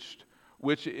preached,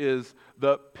 which is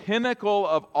the pinnacle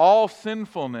of all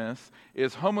sinfulness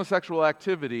is homosexual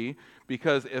activity,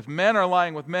 because if men are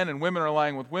lying with men and women are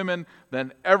lying with women,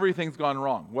 then everything's gone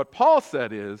wrong. What Paul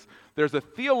said is, there's a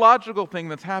theological thing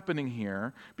that's happening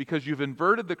here because you've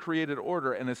inverted the created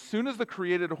order, and as soon as the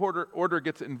created order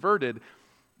gets inverted,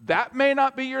 that may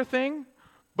not be your thing,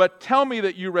 but tell me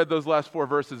that you read those last 4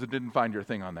 verses and didn't find your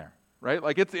thing on there, right?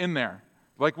 Like, it's in there.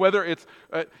 Like, whether it's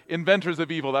inventors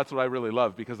of evil, that's what I really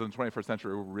love, because in the 21st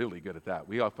century, we're really good at that.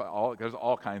 There's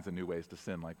all kinds of new ways to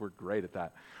sin. Like, we're great at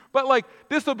that. But, like,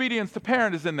 disobedience to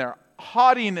parent is in there.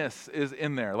 Haughtiness is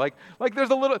in there. Like there's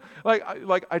a little,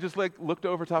 I just, looked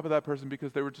over top of that person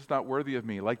because they were just not worthy of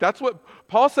me. Like, that's what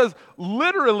Paul says.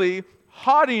 Literally,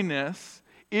 haughtiness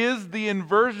is the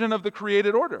inversion of the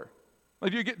created order.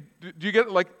 Like, do you get,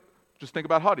 just think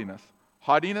about haughtiness.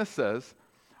 Haughtiness says,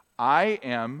 I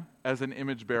am, as an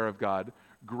image bearer of God,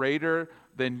 greater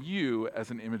than you as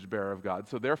an image bearer of God.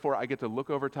 So therefore, I get to look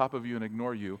over top of you and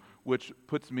ignore you, which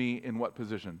puts me in what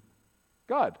position?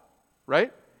 God,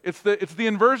 right? It's the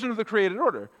inversion of the created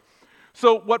order.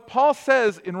 So what Paul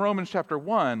says in Romans chapter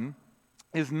 1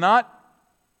 is not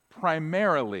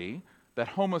primarily that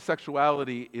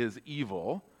homosexuality is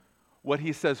evil. What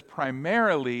he says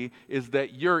primarily is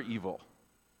that you're evil,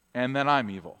 and that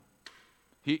I'm evil.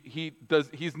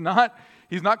 He's not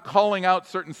calling out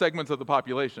certain segments of the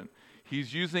population.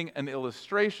 He's using an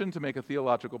illustration to make a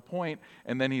theological point,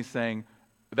 and then he's saying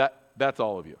that's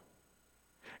all of you.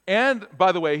 And,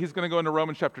 by the way, he's going to go into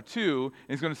Romans chapter 2, and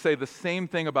he's going to say the same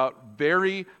thing about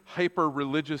very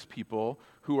hyper-religious people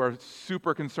who are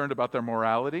super concerned about their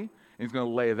morality. And he's going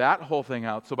to lay that whole thing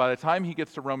out. So by the time he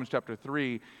gets to Romans chapter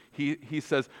 3, he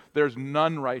says there's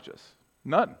none righteous.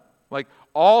 None. Like,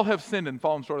 all have sinned and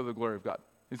fallen short of the glory of God.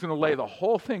 He's going to lay the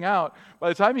whole thing out. By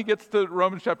the time he gets to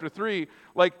Romans chapter 3,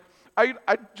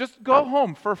 I just go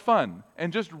home for fun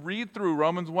and just read through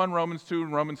Romans 1, Romans 2,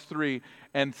 and Romans 3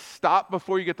 and stop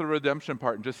before you get to the redemption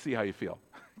part and just see how you feel.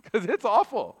 Because it's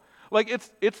awful. Like,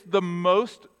 it's the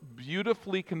most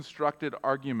beautifully constructed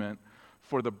argument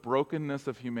for the brokenness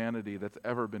of humanity that's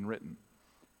ever been written.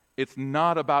 It's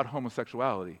not about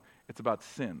homosexuality. It's about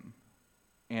sin.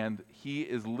 And he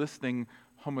is listing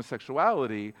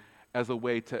homosexuality as a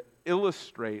way to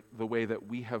illustrate the way that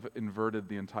we have inverted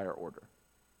the entire order.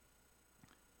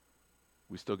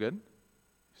 We still good?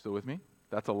 Still with me?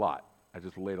 That's a lot. I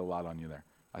just laid a lot on you there.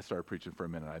 I started preaching for a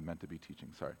minute. I meant to be teaching.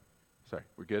 Sorry.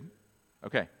 We're good?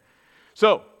 Okay.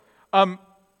 So,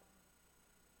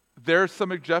 there's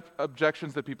some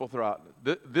objections that people throw out.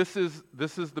 This is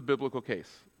the biblical case.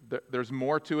 There's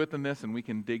more to it than this, and we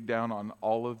can dig down on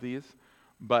all of these,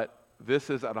 but this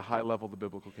is at a high level the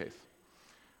biblical case.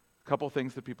 A couple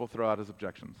things that people throw out as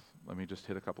objections. Let me just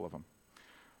hit a couple of them.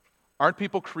 Aren't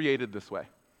people created this way?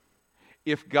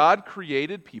 If God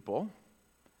created people,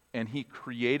 and he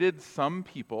created some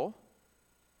people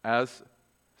as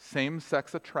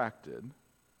same-sex attracted,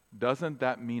 doesn't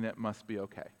that mean it must be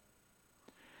okay?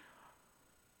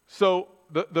 So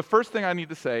the first thing I need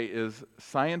to say is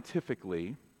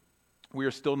scientifically, we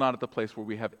are still not at the place where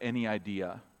we have any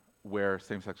idea where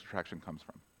same-sex attraction comes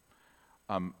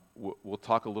from. We'll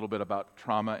talk a little bit about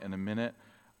trauma in a minute.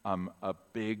 A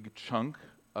big chunk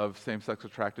of same-sex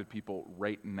attracted people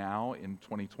right now in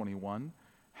 2021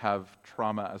 have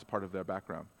trauma as part of their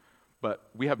background. But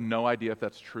we have no idea if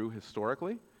that's true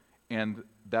historically, and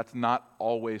that's not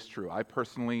always true. I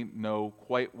personally know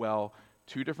quite well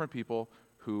 2 different people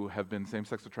who have been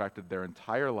same-sex attracted their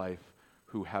entire life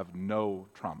who have no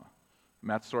trauma.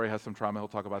 Matt's story has some trauma. He'll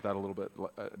talk about that a little bit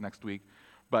next week.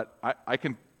 But I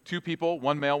can, 2 people,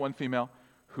 1 male, 1 female,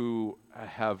 who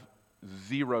have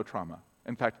 0 trauma.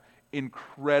 In fact,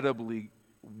 incredibly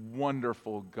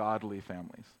wonderful, godly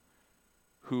families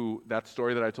who, that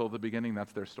story that I told at the beginning,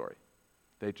 that's their story.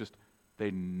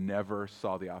 They never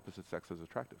saw the opposite sex as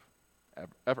attractive,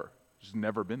 ever. Just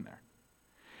never been there.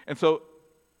 And so,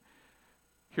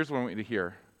 here's what I want you to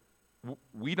hear.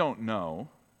 We don't know,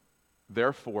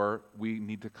 therefore, we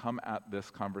need to come at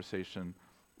this conversation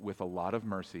with a lot of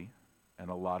mercy and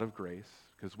a lot of grace,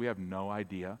 because we have no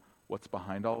idea what's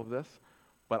behind all of this.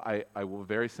 But I will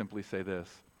very simply say this.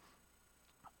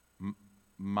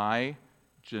 My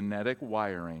genetic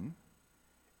wiring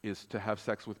is to have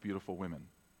sex with beautiful women.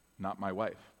 Not my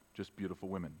wife, just beautiful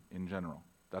women in general.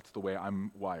 That's the way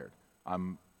I'm wired.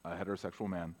 I'm a heterosexual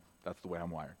man. That's the way I'm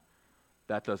wired.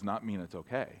 That does not mean it's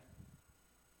okay.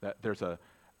 That there's an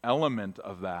element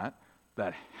of that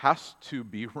has to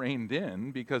be reined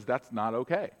in, because that's not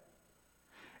okay.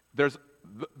 There's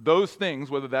those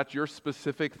things, whether that's your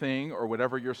specific thing or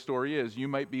whatever your story is, you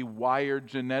might be wired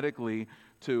genetically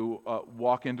to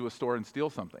walk into a store and steal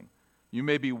something. You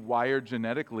may be wired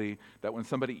genetically that when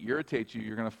somebody irritates you,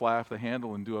 you're going to fly off the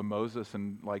handle and do a Moses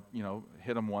and,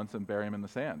 hit him once and bury him in the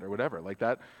sand or whatever. Like,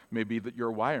 that may be that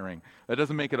your wiring. That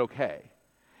doesn't make it okay.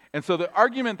 And so the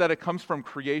argument that it comes from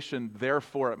creation,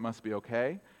 therefore it must be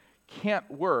okay, can't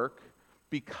work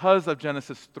because of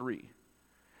Genesis 3.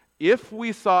 If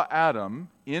we saw Adam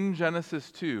in Genesis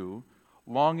 2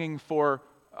 longing for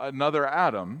another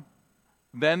Adam,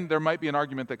 then there might be an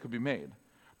argument that could be made.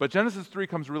 But Genesis 3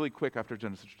 comes really quick after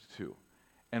Genesis 2.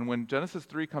 And when Genesis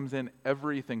 3 comes in,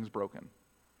 everything's broken.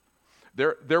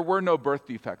 There were no birth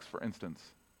defects, for instance,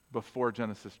 before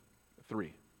Genesis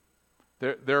 3.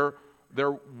 There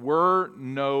were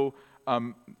no...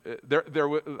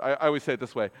 I always say it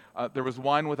this way. There was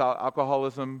wine without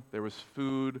alcoholism. There was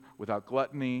food without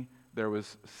gluttony. There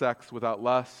was sex without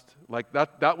lust. Like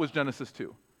that was Genesis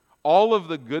 2. All of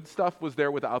the good stuff was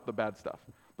there without the bad stuff.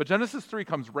 But Genesis 3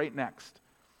 comes right next.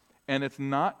 And it's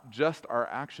not just our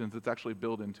actions, it's actually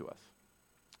built into us.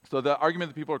 So the argument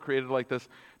that people are created like this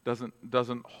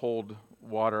doesn't hold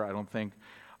water, I don't think.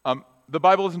 The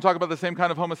Bible doesn't talk about the same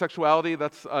kind of homosexuality.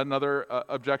 That's another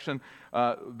objection.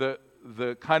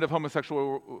 The kind of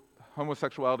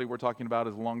homosexuality we're talking about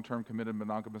is long-term committed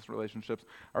monogamous relationships.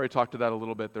 I already talked to that a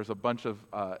little bit. There's a bunch of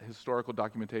historical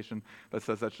documentation that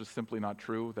says that's just simply not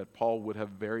true, that Paul would have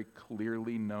very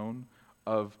clearly known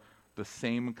of the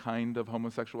same kind of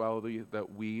homosexuality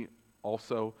that we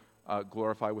also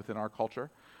glorify within our culture.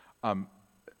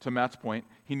 To Matt's point,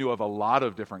 he knew of a lot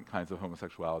of different kinds of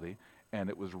homosexuality, and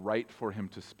it was right for him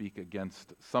to speak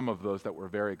against some of those that were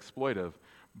very exploitive,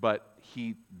 but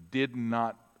he did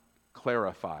not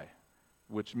clarify,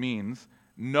 which means,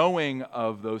 knowing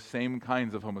of those same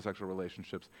kinds of homosexual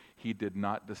relationships, he did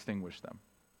not distinguish them.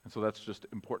 And so that's just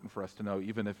important for us to know,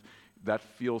 even if that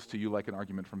feels to you like an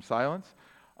argument from silence.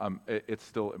 It's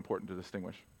still important to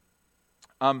distinguish.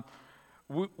 The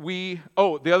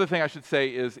other thing I should say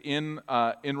is in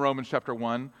Romans chapter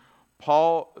 1,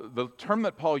 the term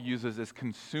that Paul uses is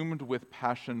consumed with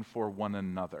passion for one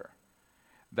another.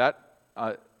 That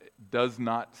does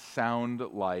not sound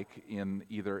like, in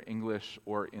either English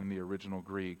or in the original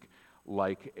Greek,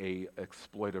 like a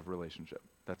exploitive relationship.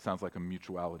 That sounds like a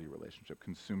mutuality relationship,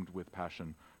 consumed with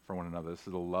passion for one another. This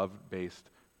is a love-based,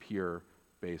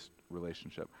 peer-based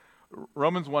relationship.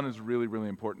 Romans 1 is really, really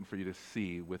important for you to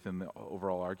see within the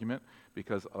overall argument,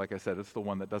 because, like I said, it's the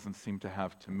one that doesn't seem to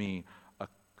have, to me, a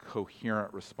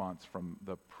coherent response from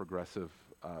the progressive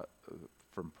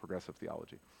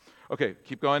theology. Okay,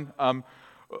 keep going.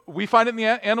 We find it in the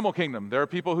animal kingdom. There are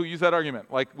people who use that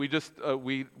argument. Like,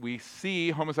 we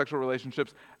see homosexual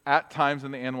relationships at times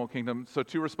in the animal kingdom. So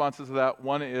 2 responses to that.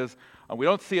 One is we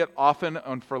don't see it often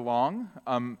and for long.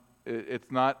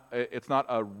 It's not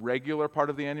a regular part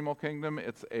of the animal kingdom.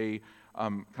 It's a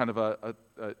kind of a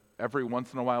every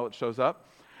once in a while it shows up.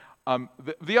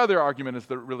 The other argument is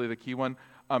really the key one.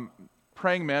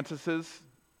 praying mantises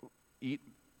eat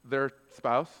their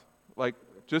spouse? Like,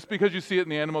 just because you see it in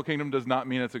the animal kingdom does not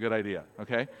mean it's a good idea,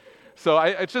 okay? So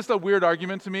it's just a weird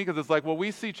argument to me because it's like, well,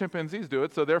 we see chimpanzees do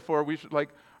it, so therefore we should, like,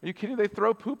 are you kidding? They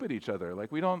throw poop at each other.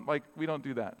 Like, we don't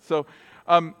do that. So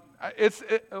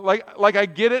like I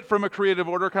get it from a creative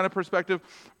order kind of perspective,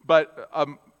 but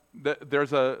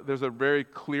there's a very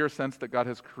clear sense that God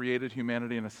has created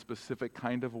humanity in a specific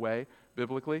kind of way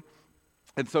biblically.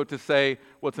 And so to say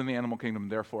what's in the animal kingdom,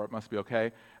 therefore it must be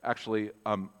okay, actually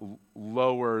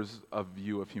lowers a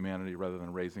view of humanity rather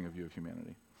than raising a view of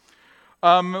humanity.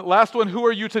 Last one, who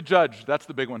are you to judge? That's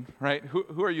the big one, right?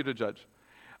 Who are you to judge?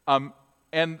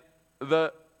 And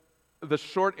the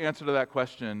short answer to that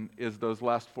question is those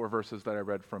last 4 verses that I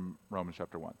read from Romans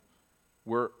chapter 1.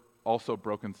 We're also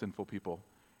broken, sinful people.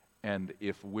 And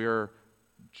if we're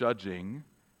judging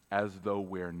as though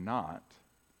we're not,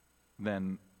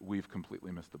 then we've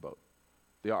completely missed the boat.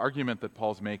 The argument that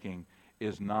Paul's making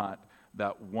is not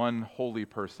that one holy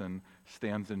person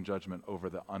stands in judgment over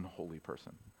the unholy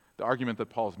person. The argument that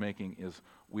Paul's making is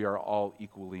we are all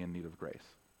equally in need of grace.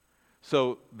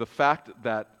 So the fact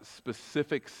that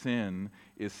specific sin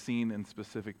is seen in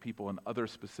specific people and other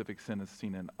specific sin is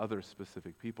seen in other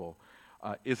specific people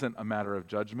isn't a matter of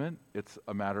judgment. It's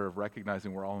a matter of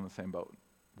recognizing we're all in the same boat.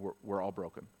 We're all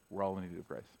broken. We're all in need of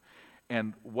grace.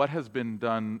 And what has been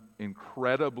done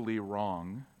incredibly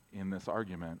wrong in this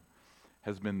argument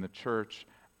has been the church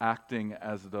acting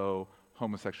as though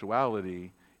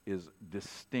homosexuality is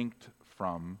distinct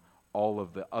from all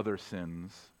of the other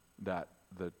sins that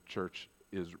the church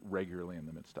is regularly in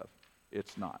the midst of.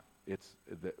 It's not. It's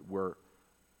that we're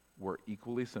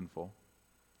equally sinful,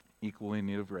 equally in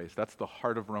need of grace. That's the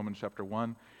heart of Romans chapter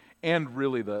 1, and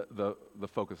really the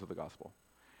focus of the gospel.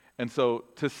 And so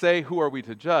to say, who are we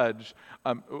to judge?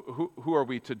 Who are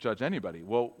we to judge anybody?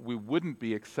 Well, we wouldn't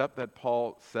be, except that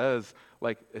Paul says,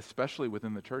 like, especially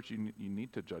within the church, you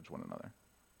need to judge one another.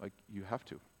 Like, you have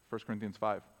to. 1 Corinthians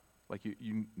 5. Like,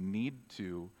 you need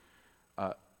to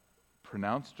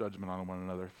pronounce judgment on one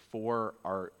another for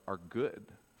our good,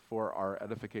 for our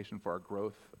edification, for our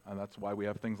growth. And that's why we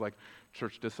have things like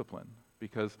church discipline,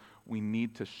 because we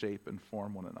need to shape and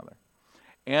form one another.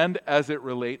 And as it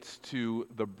relates to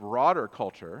the broader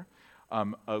culture,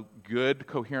 a good,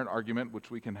 coherent argument,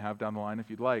 which we can have down the line if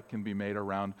you'd like, can be made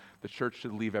around the church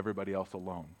should leave everybody else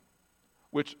alone,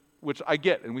 which I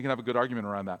get, and we can have a good argument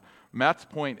around that. Matt's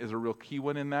point is a real key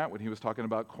one in that when he was talking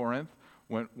about Corinth.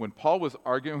 When Paul was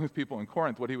arguing with people in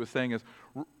Corinth, what he was saying is,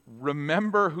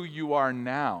 remember who you are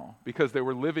now, because they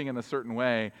were living in a certain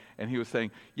way, and he was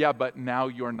saying, yeah, but now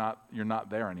you're not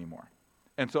there anymore.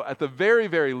 And so at the very,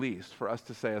 very least, for us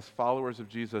to say as followers of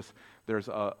Jesus, there's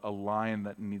a line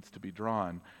that needs to be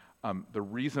drawn. The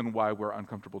reason why we're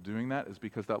uncomfortable doing that is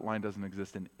because that line doesn't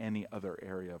exist in any other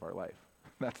area of our life.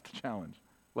 That's the challenge.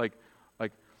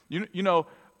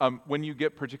 When you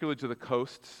get particularly to the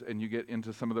coasts and you get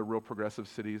into some of the real progressive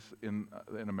cities in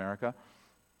America,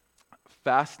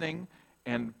 fasting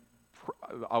and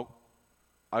I'll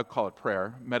call it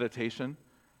prayer, meditation,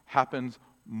 happens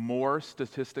more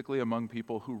statistically among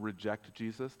people who reject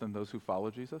Jesus than those who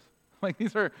follow Jesus. Like,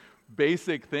 these are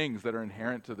basic things that are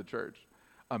inherent to the church.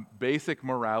 Basic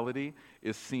morality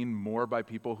is seen more by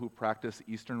people who practice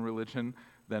Eastern religion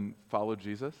than follow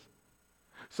Jesus.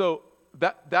 So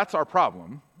that's our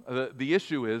problem. The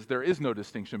issue is there is no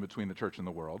distinction between the church and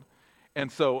the world.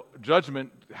 And so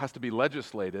judgment has to be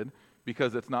legislated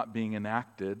because it's not being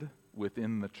enacted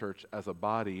within the church as a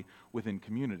body, within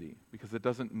community, because it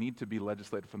doesn't need to be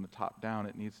legislated from the top down.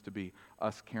 It needs to be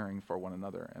us caring for one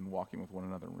another and walking with one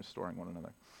another and restoring one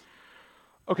another.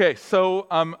 Okay, so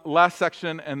last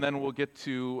section, and then we'll get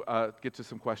to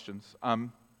some questions.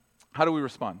 How do we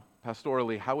respond?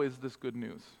 Pastorally, how is this good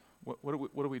news? What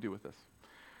do we do with this?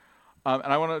 And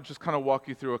I want to just kind of walk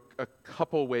you through a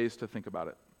couple ways to think about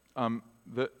it.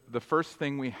 The first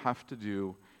thing we have to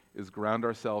do is ground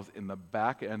ourselves in the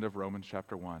back end of Romans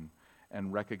chapter 1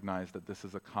 and recognize that this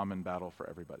is a common battle for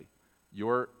everybody.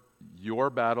 Your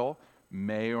battle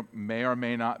may or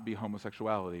may not be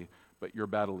homosexuality, but your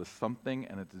battle is something,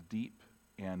 and it's deep.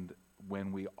 And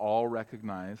when we all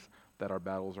recognize that our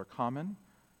battles are common,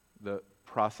 the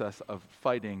process of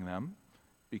fighting them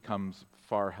becomes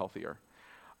far healthier.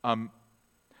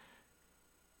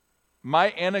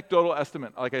 My anecdotal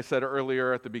estimate, like I said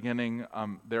earlier at the beginning,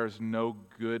 there's no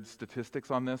good statistics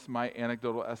on this. My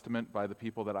anecdotal estimate by the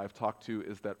people that I've talked to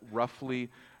is that roughly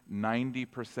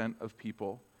 90% of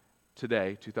people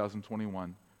today,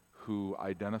 2021, who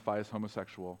identify as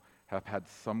homosexual have had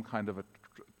some kind of a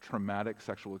traumatic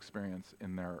sexual experience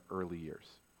in their early years.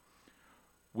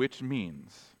 Which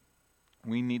means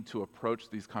we need to approach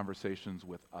these conversations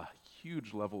with a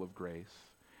huge level of grace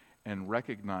and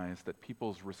recognize that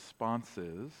people's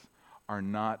responses are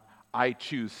not, I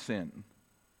choose sin.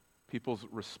 People's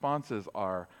responses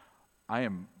are, I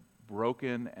am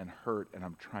broken and hurt and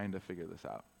I'm trying to figure this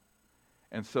out.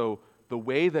 And so the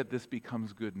way that this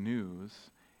becomes good news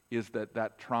is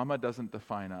that trauma doesn't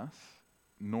define us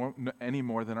any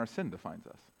more than our sin defines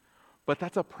us. But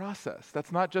that's a process.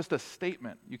 That's not just a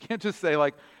statement. You can't just say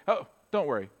like, oh, don't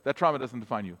worry, that trauma doesn't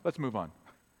define you. Let's move on.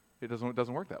 It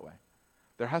doesn't work that way.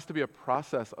 There has to be a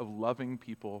process of loving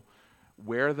people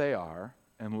where they are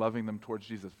and loving them towards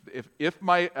Jesus. If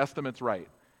my estimate's right,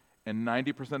 and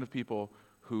 90% of people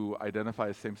who identify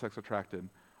as same-sex attracted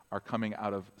are coming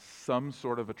out of some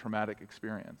sort of a traumatic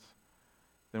experience,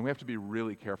 then we have to be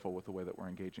really careful with the way that we're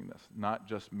engaging this, not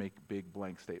just make big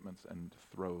blank statements and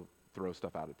throw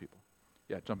stuff out at people.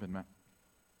 Yeah, jump in, Matt.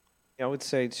 Yeah, I would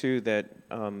say, too, that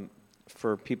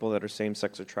for people that are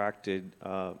same-sex attracted,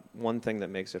 one thing that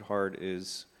makes it hard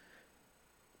is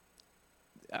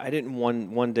I didn't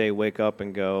one day wake up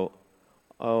and go,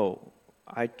 oh,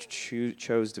 I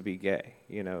chose to be gay.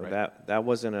 You know, right. that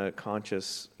wasn't a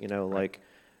conscious, right.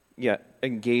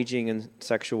 Engaging in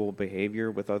sexual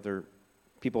behavior with other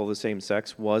people of the same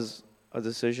sex was a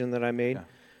decision that I made. Yeah.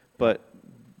 But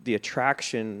the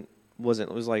attraction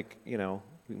wasn't. It was like,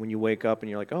 when you wake up and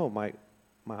you're like, oh, my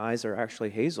eyes are actually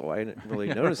hazel. I didn't really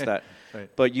notice that. Right.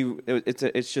 But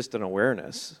it's just an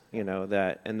awareness,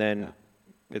 that, and then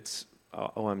it's,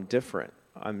 oh, I'm different.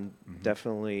 I'm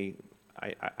definitely,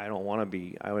 I don't want to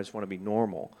be, I just want to be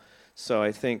normal. So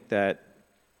I think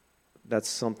that's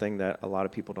something that a lot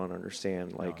of people don't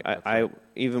understand. Like, no, I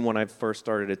even when I first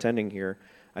started attending here,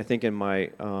 I think in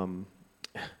my,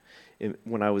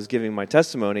 when I was giving my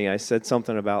testimony, I said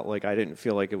something about, like, I didn't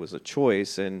feel like it was a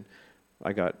choice, and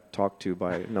I got talked to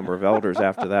by a number of elders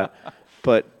after that.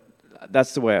 But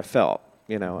that's the way I felt.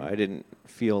 I didn't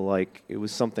feel like it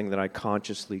was something that I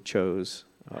consciously chose.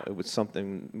 It was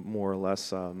something more or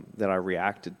less that I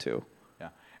reacted to. Yeah,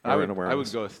 I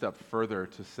would go a step further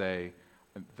to say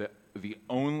that the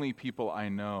only people I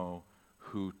know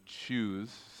who choose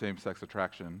same-sex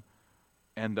attraction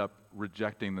end up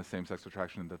rejecting the same-sex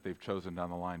attraction that they've chosen down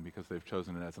the line because they've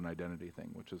chosen it as an identity thing,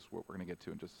 which is what we're going to get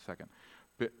to in just a second.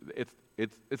 But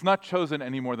it's not chosen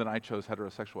any more than I chose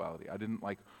heterosexuality. I didn't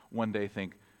one day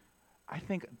think, I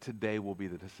think today will be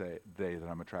the day that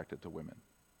I'm attracted to women.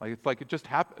 It just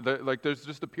happened. There's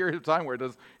just a period of time where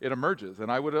it emerges,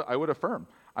 and I would affirm.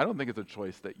 I don't think it's a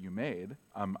choice that you made.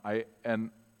 I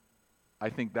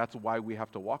think that's why we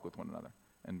have to walk with one another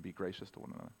and be gracious to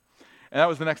one another. And that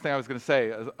was the next thing I was going to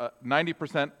say.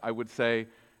 90%, I would say,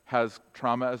 has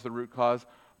trauma as the root cause,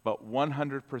 but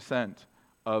 100%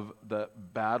 of the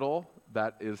battle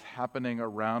that is happening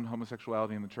around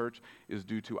homosexuality in the church is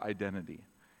due to identity.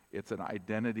 It's an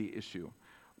identity issue.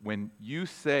 When you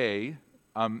say,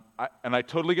 and I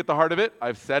totally get the heart of it,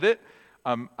 I've said it,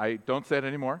 I don't say it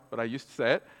anymore, but I used to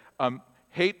say it,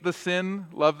 hate the sin,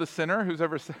 love the sinner. Who's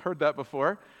ever heard that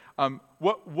before?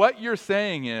 What you're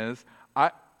saying is,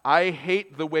 I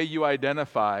hate the way you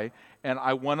identify, and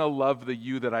I want to love the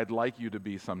you that I'd like you to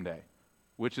be someday,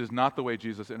 which is not the way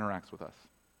Jesus interacts with us.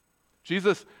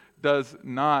 Jesus does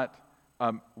not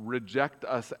reject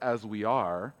us as we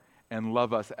are and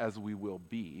love us as we will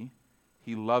be.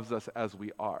 He loves us as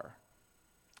we are.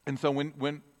 And so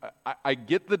when I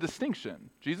get the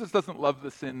distinction, Jesus doesn't love the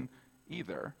sin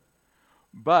either,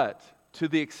 but to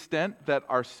the extent that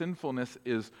our sinfulness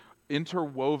is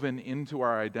interwoven into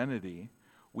our identity,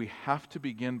 we have to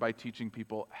begin by teaching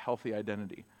people healthy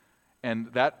identity. And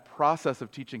that process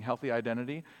of teaching healthy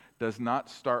identity does not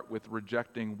start with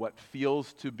rejecting what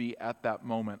feels to be at that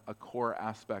moment a core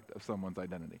aspect of someone's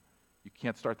identity. You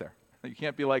can't start there. You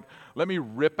can't be like, let me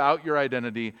rip out your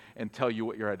identity and tell you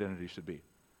what your identity should be.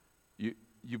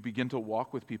 You begin to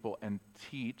walk with people and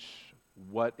teach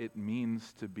what it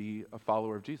means to be a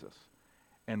follower of Jesus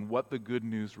and what the good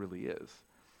news really is.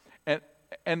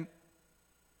 And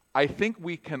I think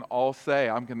we can all say,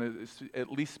 I'm going to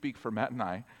at least speak for Matt and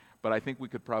I, but I think we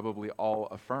could probably all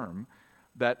affirm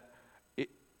that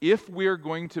if we're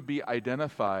going to be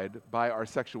identified by our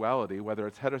sexuality, whether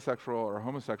it's heterosexual or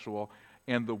homosexual,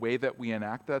 and the way that we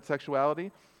enact that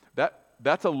sexuality,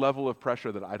 that's a level of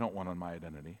pressure that I don't want on my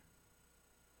identity.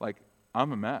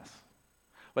 I'm a mess.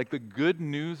 The good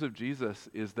news of Jesus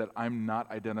is that I'm not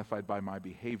identified by my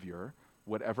behavior,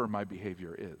 whatever my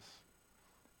behavior is.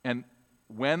 And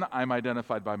when I'm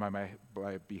identified by my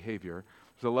behavior,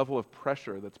 there's a level of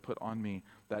pressure that's put on me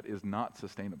that is not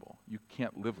sustainable. You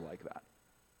can't live like that.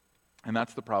 And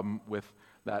that's the problem with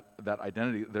that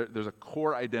identity. There's a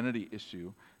core identity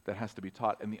issue that has to be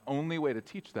taught. And the only way to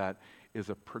teach that is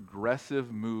a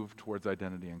progressive move towards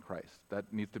identity in Christ.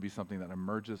 That needs to be something that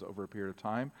emerges over a period of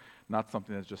time, not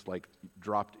something that's just like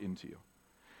dropped into you.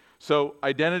 So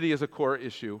identity is a core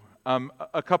issue.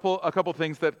 A couple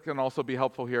things that can also be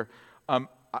helpful here.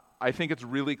 I think it's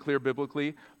really clear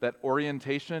biblically that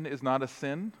orientation is not a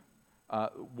sin.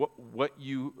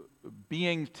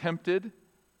 Being tempted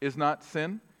is not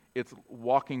sin. It's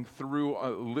walking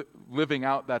through, living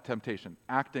out that temptation,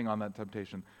 acting on that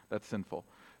temptation that's sinful.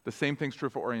 The same thing's true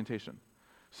for orientation.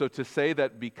 So to say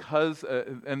that because,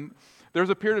 and there's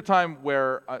a period of time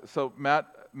where, so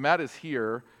Matt is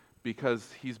here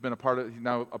because he's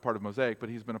now a part of Mosaic, but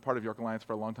he's been a part of York Alliance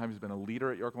for a long time. He's been a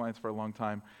leader at York Alliance for a long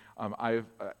time. I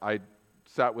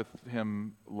sat with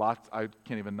him lots. I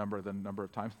can't even number the number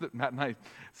of times that Matt and I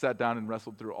sat down and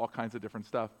wrestled through all kinds of different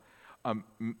stuff.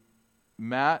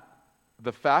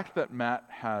 The fact that Matt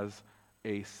has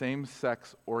a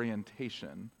same-sex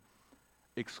orientation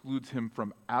excludes him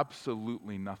from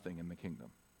absolutely nothing in the kingdom.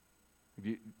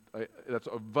 That's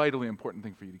a vitally important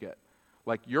thing for you to get.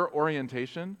 Like, your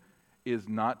orientation is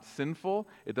not sinful.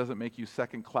 It doesn't make you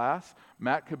second class.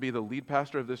 Matt could be the lead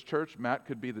pastor of this church. Matt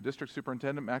could be the district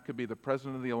superintendent. Matt could be the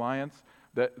president of the alliance.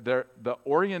 The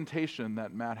orientation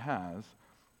that Matt has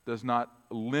does not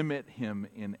limit him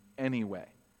in any way.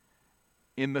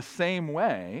 In the same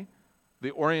way,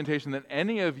 the orientation that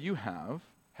any of you have,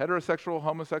 heterosexual,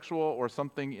 homosexual, or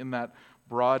something in that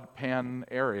broad pan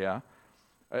area,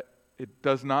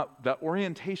 that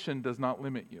orientation does not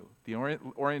limit you. The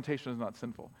orientation is not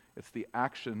sinful. It's the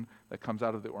action that comes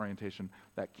out of the orientation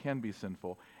that can be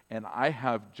sinful. And I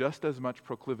have just as much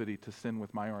proclivity to sin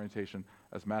with my orientation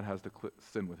as Matt has to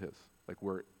sin with his. Like,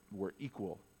 we're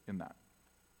equal in that.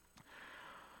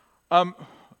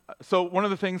 So one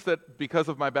of the things that, because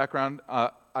of my background,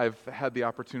 I've had the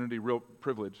opportunity, real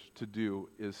privilege to do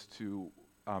is to,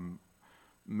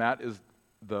 Matt is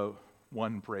the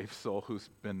one brave soul who's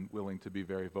been willing to be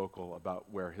very vocal about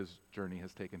where his journey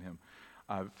has taken him.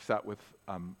 I've sat with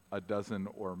a dozen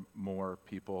or more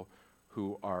people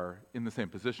who are in the same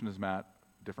position as Matt,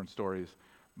 different stories,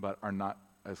 but are not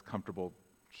as comfortable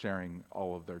sharing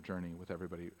all of their journey with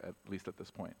everybody, at least at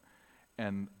this point.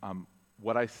 And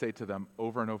what I say to them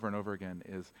over and over and over again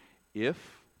is, if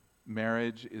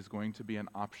marriage is going to be an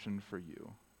option for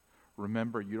you,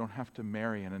 remember, you don't have to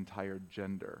marry an entire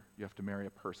gender. You have to marry a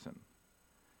person.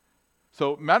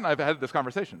 So Matt and I have had this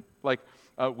conversation. Like,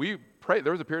 we prayed.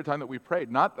 There was a period of time that we prayed.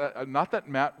 Not that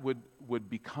Matt would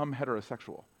become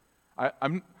heterosexual.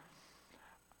 I'm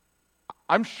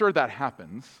sure that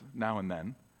happens now and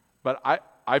then, but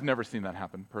I've never seen that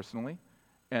happen personally.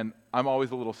 And I'm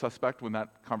always a little suspect when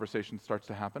that conversation starts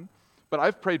to happen. But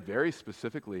I've prayed very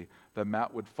specifically that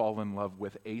Matt would fall in love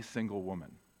with a single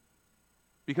woman.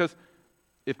 Because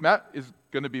if Matt is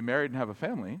going to be married and have a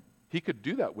family, he could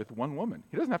do that with one woman.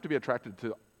 He doesn't have to be attracted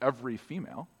to every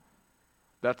female.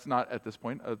 That's not, at this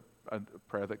point, a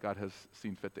prayer that God has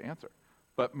seen fit to answer.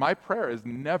 But my prayer is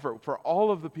never, for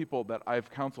all of the people that I've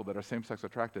counseled that are same-sex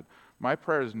attracted, my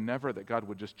prayer is never that God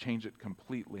would just change it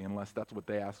completely unless that's what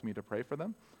they ask me to pray for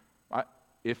them.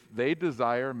 If they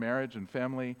desire marriage and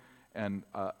family and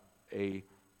a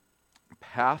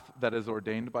path that is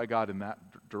ordained by God in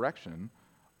that direction,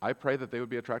 I pray that they would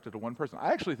be attracted to one person.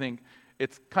 I actually think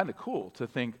it's kind of cool to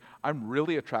think, I'm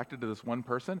really attracted to this one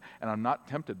person and I'm not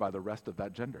tempted by the rest of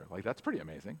that gender. Like, that's pretty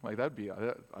amazing. Like, that'd be,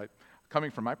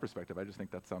 coming from my perspective, I just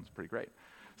think that sounds pretty great.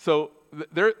 So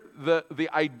the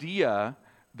idea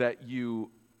that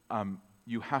you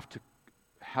have to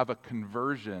have a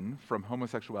conversion from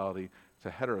homosexuality to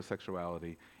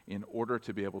heterosexuality in order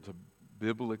to be able to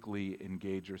biblically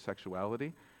engage your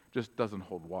sexuality just doesn't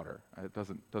hold water. It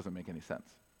doesn't make any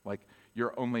sense. Like,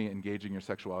 you're only engaging your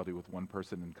sexuality with one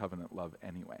person in covenant love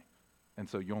anyway. And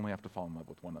so you only have to fall in love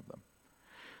with one of them.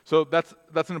 So that's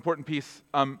an important piece.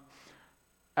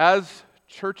 As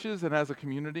churches and as a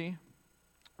community,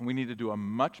 we need to do a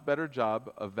much better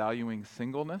job of valuing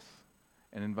singleness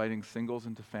and inviting singles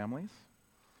into families.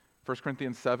 1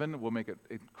 Corinthians 7 will make it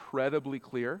incredibly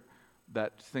clear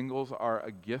that singles are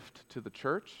a gift to the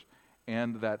church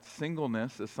and that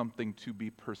singleness is something to be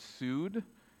pursued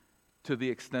to the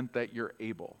extent that you're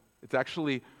able. It's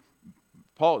actually,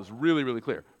 Paul is really, really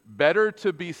clear. Better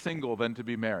to be single than to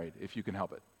be married if you can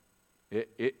help it.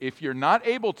 If you're not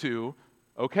able to,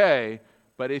 okay,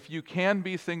 but if you can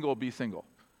be single, be single.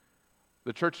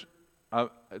 The church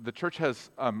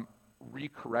has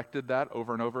recorrected that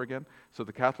over and over again. So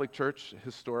the Catholic Church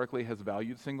historically has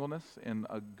valued singleness in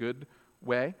a good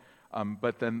way,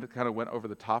 but then kind of went over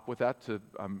the top with that to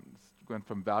went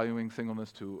from valuing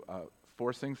singleness to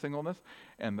forcing singleness,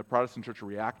 and the Protestant church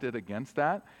reacted against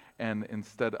that, and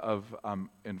instead of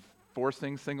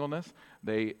enforcing singleness,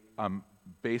 they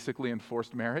basically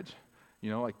enforced marriage,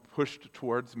 like pushed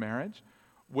towards marriage,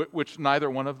 which neither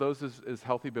one of those is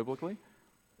healthy biblically.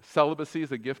 Celibacy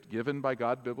is a gift given by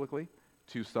God biblically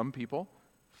to some people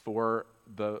for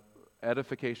the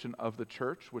edification of the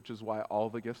church, which is why all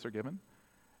the gifts are given.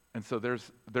 And so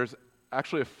there's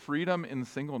actually a freedom in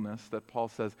singleness that Paul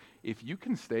says, if you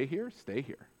can stay here, stay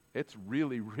here. It's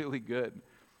really, really good.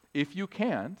 If you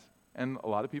can't, and a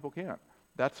lot of people can't,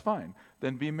 that's fine.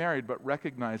 Then be married, but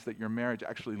recognize that your marriage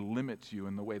actually limits you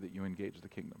in the way that you engage the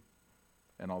kingdom.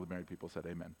 And all the married people said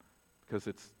amen. Because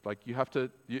it's like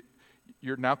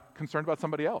you're now concerned about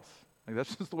somebody else. Like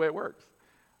that's just the way it works.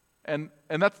 And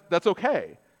that's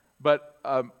okay. But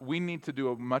we need to do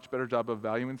a much better job of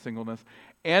valuing singleness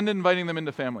and inviting them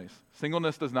into families.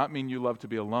 Singleness does not mean you love to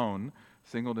be alone.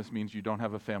 Singleness means you don't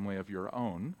have a family of your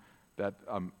own that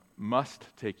must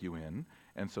take you in.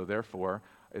 And so therefore,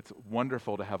 it's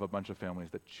wonderful to have a bunch of families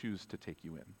that choose to take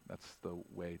you in. That's the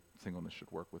way singleness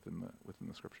should work within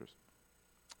the scriptures.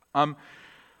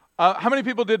 How many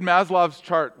people did Maslow's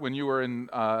chart when you were in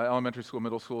elementary school,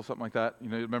 middle school, something like that? You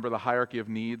remember the hierarchy of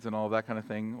needs and all of that kind of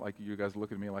thing? Like you guys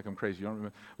look at me like I'm crazy. You don't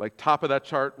remember? Like top of that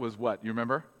chart was what? You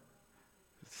remember?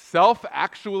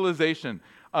 Self-actualization.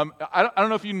 I don't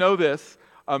know if you know this.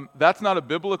 That's not a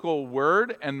biblical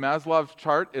word, and Maslow's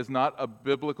chart is not a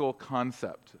biblical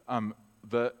concept.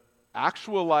 The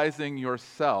actualizing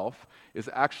yourself is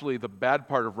actually the bad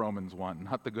part of Romans 1,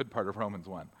 not the good part of Romans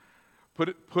 1.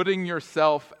 Putting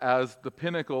yourself as the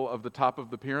pinnacle of the top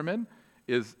of the pyramid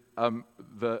is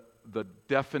the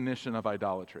definition of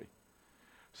idolatry.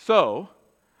 So,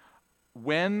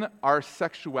 when our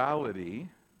sexuality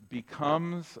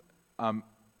becomes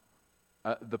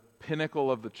the pinnacle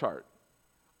of the chart,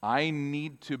 I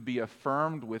need to be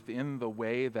affirmed within the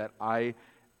way that I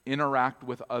interact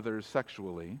with others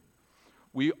sexually.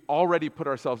 We already put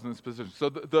ourselves in this position. So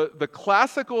the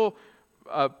classical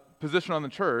position on the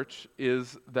church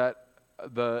is that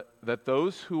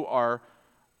those who are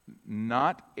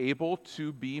not able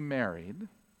to be married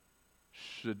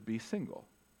should be single.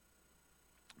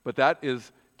 But that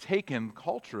is taken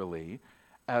culturally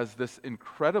as this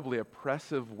incredibly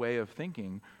oppressive way of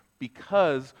thinking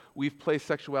because we've placed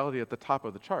sexuality at the top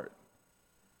of the chart.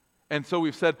 And so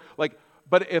we've said,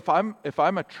 but if I'm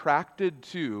attracted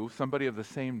to somebody of the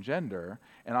same gender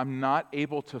and I'm not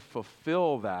able to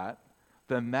fulfill that,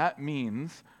 then that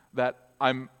means that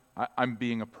I'm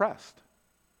being oppressed,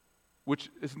 which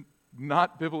is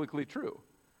not biblically true.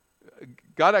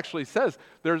 God actually says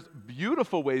there's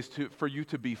beautiful ways for you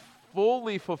to be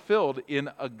fully fulfilled in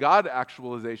a God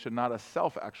actualization, not a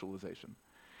self-actualization.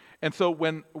 And so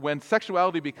when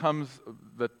sexuality becomes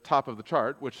the top of the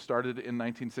chart, which started in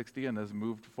 1960 and has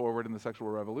moved forward in the sexual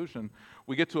revolution,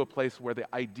 we get to a place where the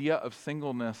idea of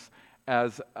singleness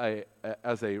as a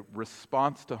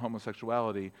response to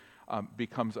homosexuality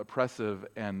becomes oppressive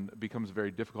and becomes very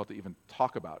difficult to even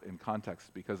talk about in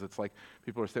context, because it's like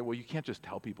people are saying, well, you can't just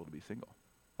tell people to be single.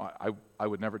 I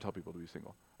would never tell people to be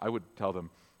single. I would tell them,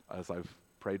 as I've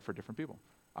prayed for different people,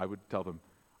 I would tell them,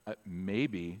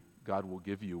 maybe God will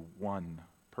give you one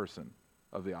person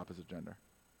of the opposite gender.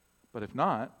 But if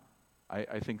not,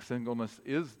 I think singleness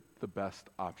is the best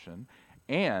option.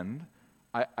 And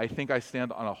I think I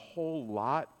stand on a whole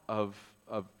lot of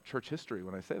church history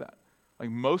when I say that. Like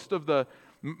most of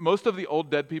the old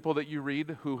dead people that you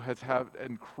read who has had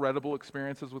incredible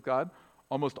experiences with God,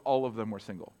 almost all of them were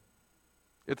single.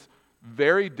 It's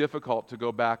very difficult to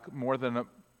go back more than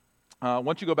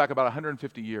once you go back about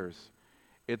 150 years,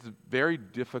 it's very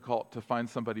difficult to find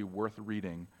somebody worth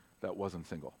reading that wasn't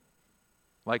single.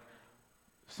 Like,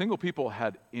 single people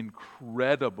had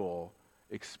incredible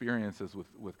experiences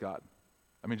with God.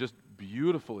 I mean, just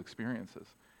beautiful experiences.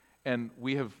 And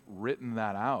we have written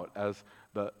that out as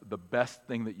the best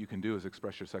thing that you can do is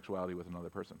express your sexuality with another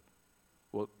person.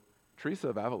 Well, Teresa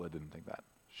of Avila didn't think that.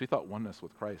 She thought oneness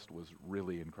with Christ was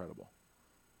really incredible.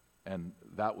 And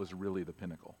that was really the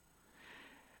pinnacle.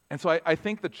 And so I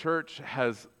think the church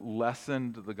has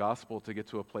lessened the gospel to get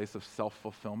to a place of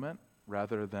self-fulfillment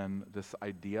rather than this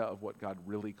idea of what God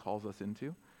really calls us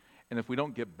into. And if we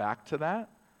don't get back to that,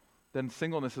 then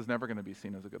singleness is never going to be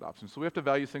seen as a good option. So we have to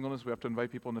value singleness. We have to invite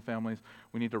people into families.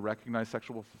 We need to recognize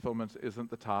sexual fulfillment isn't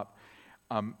the top.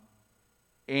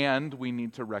 And we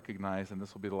need to recognize, and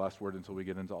this will be the last word until we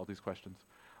get into all these questions,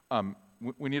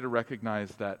 we need to recognize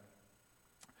that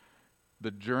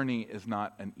the journey is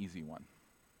not an easy one.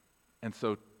 And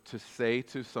so to say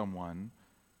to someone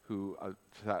who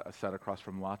sat across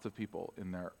from lots of people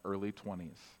in their early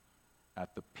 20s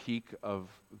at the peak of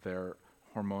their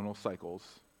hormonal cycles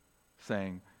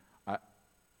saying,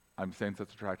 I'm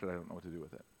same-sex attracted, I don't know what to do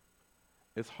with it.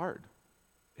 It's hard.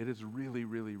 It is really,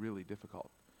 really, really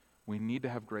difficult. We need to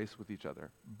have grace with each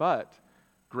other. But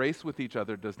grace with each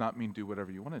other does not mean do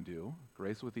whatever you want to do.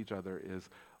 Grace with each other is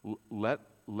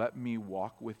let me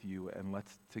walk with you, and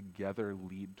let's together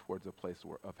lead towards a place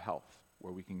of health,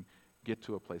 where we can get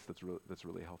to a place that's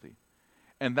really healthy.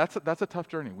 And that's a tough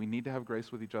journey. We need to have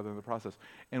grace with each other in the process.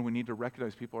 And we need to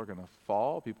recognize people are going to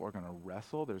fall, people are going to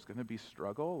wrestle, there's going to be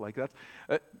struggle. Like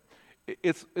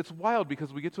it's wild,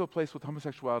 because we get to a place with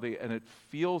homosexuality and it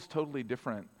feels totally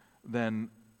different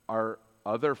than our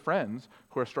other friends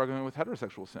who are struggling with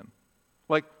heterosexual sin.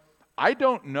 Like, I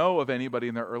don't know of anybody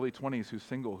in their early 20s who's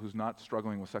single who's not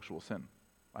struggling with sexual sin.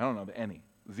 I don't know of any.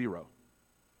 Zero.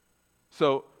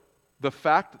 So the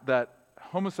fact that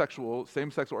homosexual,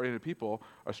 same-sex oriented people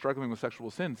are struggling with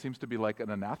sexual sin seems to be like an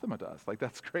anathema to us. Like,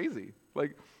 that's crazy.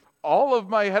 Like, all of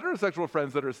my heterosexual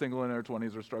friends that are single in their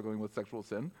 20s are struggling with sexual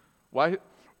sin. Why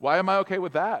am I okay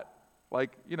with that?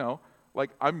 Like,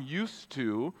 I'm used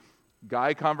to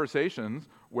guy conversations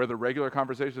where the regular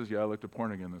conversation is, I looked at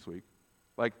porn again this week.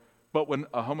 Like, but when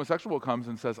a homosexual comes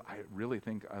and says, I really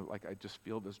think, I just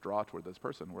feel this draw toward this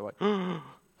person, we're like, oh,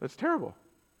 that's terrible.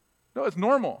 No, it's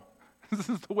normal. This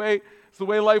is the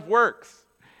way life works.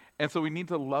 And so we need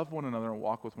to love one another and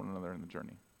walk with one another in the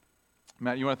journey.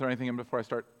 Matt, you want to throw anything in before I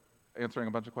start answering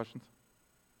a bunch of questions?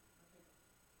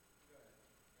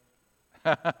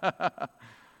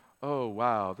 Oh,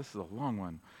 wow, this is a long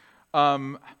one.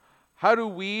 How do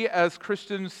we, as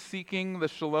Christians seeking the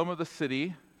shalom of the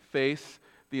city, face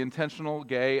the intentional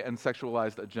gay and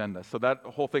sexualized agenda? So that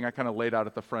whole thing I kind of laid out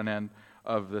at the front end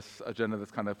of this agenda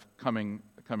that's kind of coming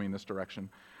this direction.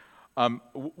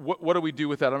 What do we do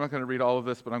with that? I'm not going to read all of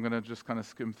this, but I'm going to just kind of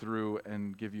skim through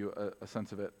and give you a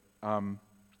sense of it.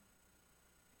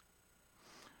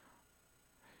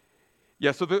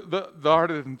 So the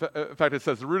heart of it, in fact, it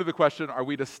says, the root of the question, are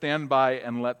we to stand by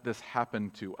and let this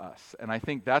happen to us? And I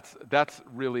think that's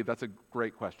a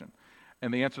great question.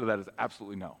 And the answer to that is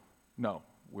absolutely no. No,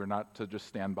 we're not to just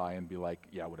stand by and be like,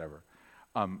 yeah, whatever.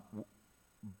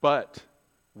 But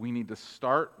we need to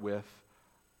start with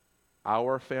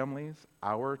our families,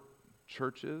 our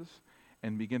churches,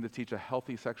 and begin to teach a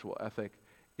healthy sexual ethic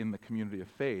in the community of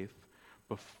faith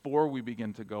before we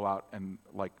begin to go out and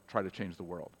try to change the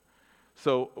world.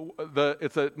 So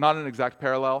it's not an exact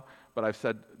parallel, but I've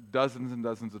said dozens and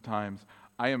dozens of times,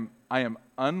 I am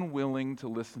unwilling to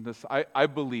listen to. I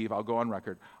believe, I'll go on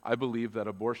record, I believe that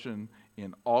abortion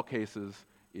in all cases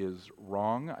is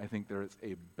wrong. I think there is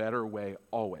a better way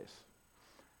always.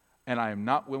 And I am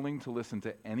not willing to listen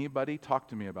to anybody talk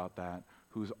to me about that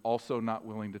who's also not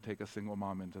willing to take a single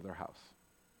mom into their house.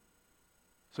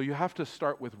 So you have to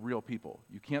start with real people.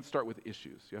 You can't start with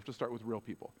issues. You have to start with real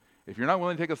people. If you're not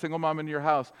willing to take a single mom into your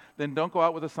house, then don't go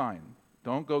out with a sign.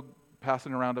 Don't go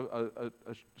passing around a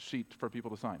sheet for people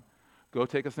to sign. Go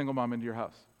take a single mom into your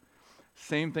house.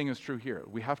 Same thing is true here.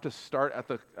 We have to start at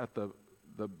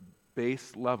the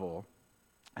base level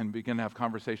and begin to have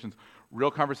conversations, real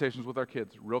conversations with our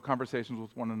kids, real conversations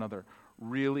with one another,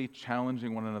 really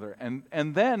challenging one another.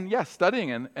 And then,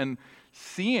 studying and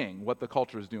seeing what the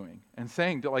culture is doing and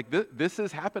saying, this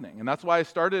is happening. And that's why I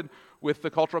started with the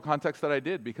cultural context that I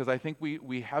did, because I think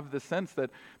we have this sense that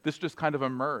this just kind of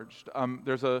emerged.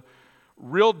 There's a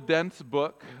real dense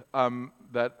book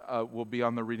that will be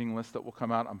on the reading list that will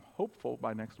come out, I'm hopeful,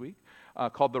 by next week,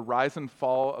 called The Rise and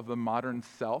Fall of the Modern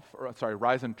Self,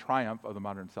 Rise and Triumph of the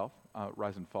Modern Self.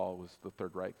 Rise and Fall was the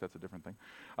Third Reich, that's a different thing.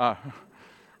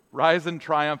 Rise and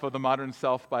Triumph of the Modern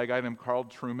Self by a guy named Carl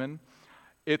Trueman.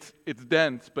 It's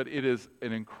dense, but it is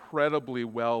an incredibly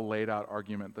well laid out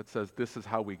argument that says this is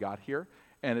how we got here.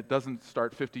 And it doesn't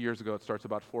start 50 years ago, it starts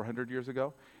about 400 years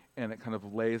ago. And it kind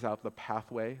of lays out the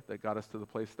pathway that got us to the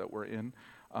place that we're in.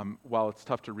 While it's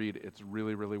tough to read, it's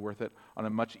really, really worth it. On a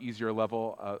much easier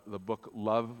level, the book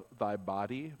Love Thy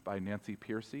Body by Nancy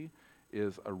Pearcey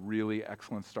is a really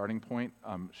excellent starting point.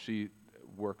 She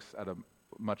works at a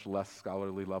much less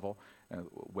scholarly level and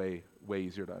way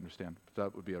easier to understand.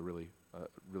 That would be a really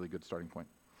good starting point.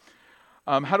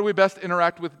 How do we best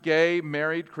interact with gay,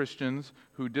 married Christians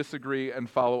who disagree and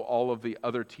follow all of the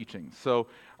other teachings? So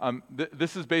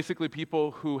this is basically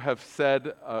people who have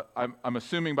said, I'm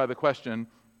assuming by the question,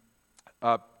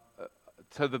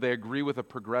 said that they agree with a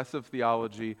progressive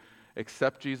theology,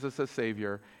 accept Jesus as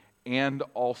Savior, and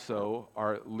also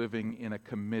are living in a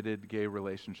committed gay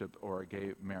relationship or a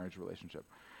gay marriage relationship.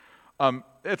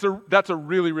 That's a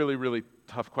really, really, really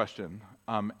tough question.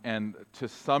 And to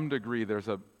some degree, there's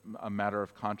a matter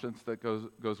of conscience that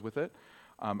goes with it.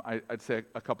 I'd say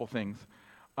a couple things.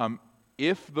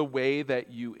 If the way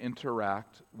that you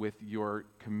interact with your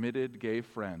committed gay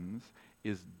friends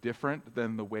is different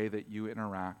than the way that you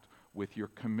interact with your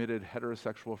committed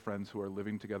heterosexual friends who are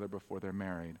living together before they're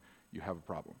married, you have a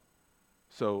problem.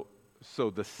 So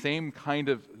the same kind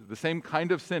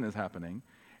of sin is happening,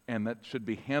 and that should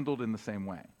be handled in the same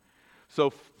way. So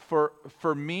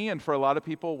for me and for a lot of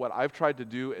people, what I've tried to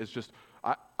do is just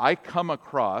I come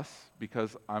across,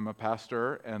 because I'm a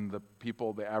pastor, and the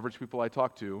average people I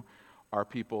talk to are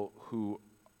people who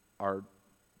are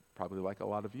probably like a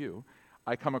lot of you.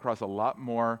 I come across a lot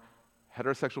more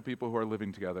heterosexual people who are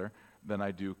living together than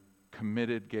I do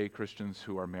committed gay Christians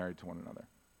who are married to one another.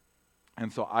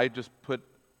 And so I just put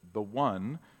the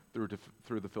one through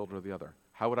the filter of the other.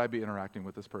 How would I be interacting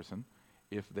with this person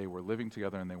if they were living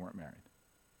together and they weren't married?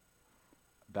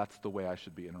 That's the way I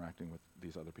should be interacting with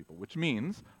these other people, which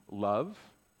means love,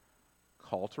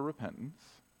 call to repentance,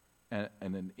 and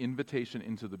an invitation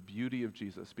into the beauty of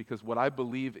Jesus. Because what I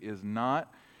believe is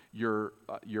not you're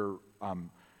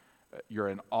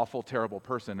an awful, terrible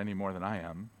person any more than I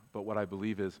am, but what I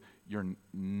believe is you're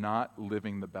not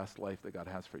living the best life that God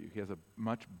has for you. He has a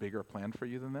much bigger plan for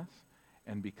you than this.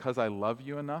 And because I love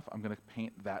you enough, I'm going to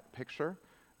paint that picture,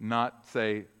 not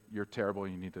say you're terrible,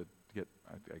 you need to get,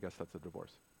 I guess that's a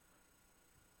divorce.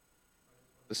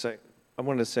 I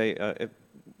wanted to say,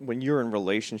 when you're in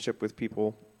relationship with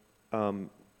people,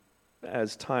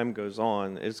 as time goes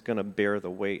on, it's going to bear the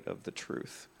weight of the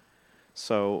truth.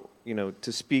 So,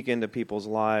 to speak into people's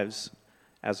lives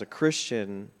as a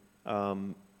Christian,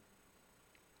 like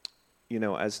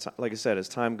I said, as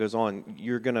time goes on,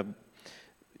 you're gonna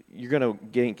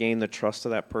gain the trust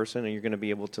of that person, and you're gonna be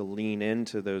able to lean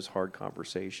into those hard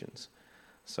conversations.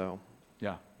 So,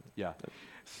 yeah.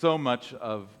 So much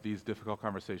of these difficult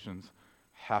conversations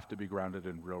have to be grounded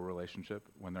in real relationship.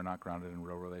 When they're not grounded in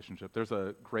real relationship, there's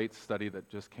a great study that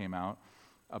just came out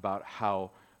about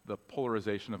how the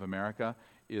polarization of America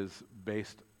is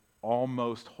based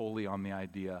almost wholly on the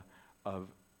idea of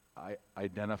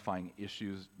identifying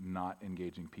issues, not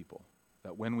engaging people.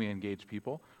 That when we engage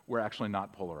people, we're actually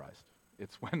not polarized.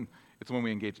 It's when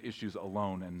we engage issues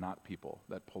alone and not people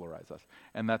that polarize us.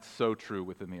 And that's so true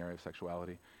within the area of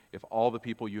sexuality. If all the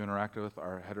people you interact with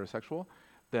are heterosexual,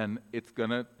 then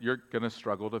you're gonna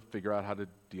struggle to figure out how to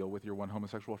deal with your one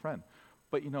homosexual friend.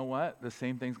 But you know what? The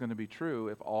same thing's gonna be true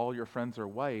if all your friends are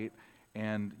white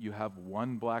and you have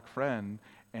one black friend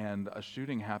and a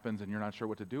shooting happens and you're not sure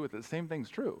what to do with it. The same thing's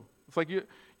true. It's like you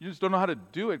just don't know how to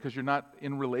do it because you're not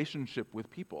in relationship with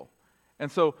people.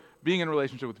 And so being in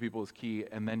relationship with people is key,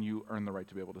 and then you earn the right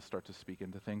to be able to start to speak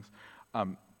into things.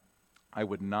 I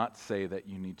would not say that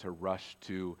you need to rush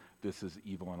to this is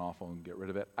evil and awful and get rid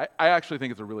of it. I actually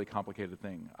think it's a really complicated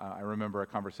thing. I remember a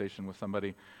conversation with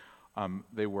somebody.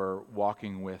 They were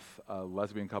walking with a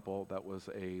lesbian couple that was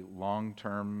a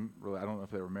long-term, I don't know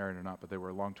if they were married or not, but they were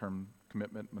a long-term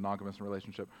commitment, monogamous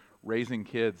relationship, raising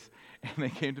kids. And they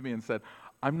came to me and said,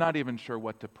 I'm not even sure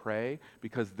what to pray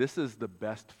because this is the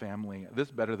best family, this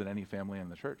is better than any family in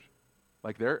the church.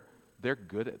 Like they're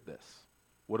good at this.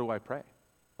 What do I pray?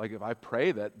 Like if I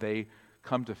pray that they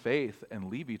come to faith and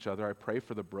leave each other, I pray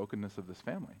for the brokenness of this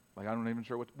family. Like I'm not even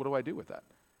sure what do I do with that?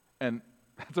 And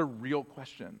that's a real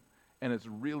question. And it's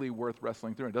really worth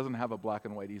wrestling through. It doesn't have a black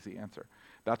and white easy answer.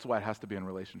 That's why it has to be in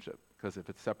relationship, because if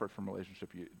it's separate from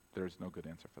relationship, there's no good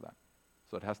answer for that.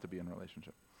 So it has to be in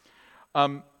relationship.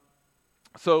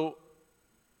 So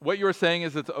what you were saying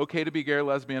is it's okay to be gay or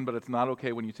lesbian, but it's not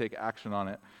okay when you take action on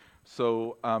it.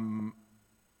 So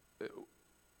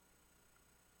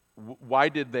why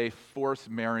did they force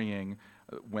marrying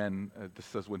when, this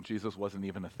says when Jesus wasn't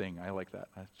even a thing. I like that.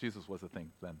 Jesus was a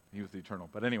thing then. He was eternal.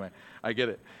 But anyway, I get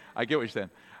it. I get what you're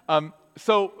saying.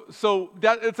 So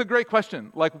that it's a great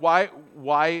question. Like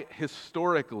why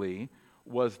historically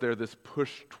was there this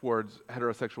push towards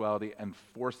heterosexuality and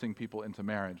forcing people into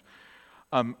marriage?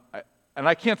 And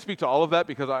I can't speak to all of that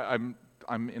because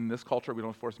I'm in this culture. We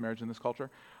don't force marriage in this culture.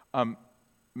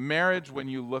 Marriage, when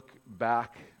you look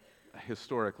back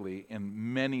historically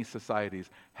in many societies,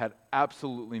 had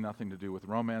absolutely nothing to do with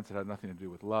romance. It had nothing to do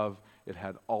with love. It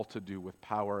had all to do with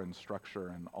power and structure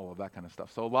and all of that kind of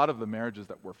stuff. So a lot of the marriages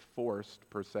that were forced,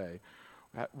 per se,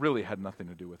 really had nothing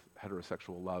to do with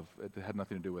heterosexual love. It had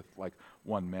nothing to do with like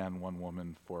one man, one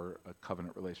woman for a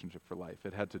covenant relationship for life.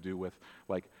 It had to do with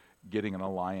like getting an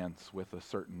alliance with a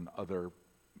certain other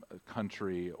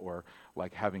country or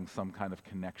like having some kind of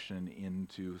connection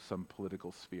into some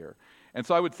political sphere. And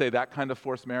so I would say that kind of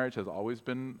forced marriage has always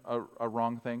been a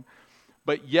wrong thing.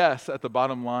 But yes, at the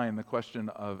bottom line, the question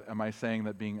of am I saying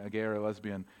that being a gay or a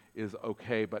lesbian is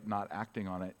okay but not acting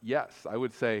on it. Yes, I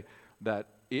would say that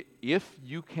if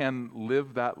you can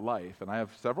live that life, and I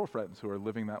have several friends who are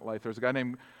living that life. There's a guy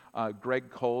named Greg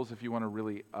Coles, if you want a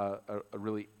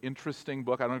really interesting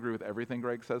book. I don't agree with everything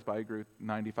Greg says, but I agree with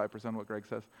 95% of what Greg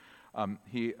says.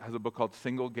 He has a book called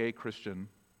Single Gay Christian,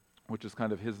 which is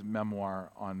kind of his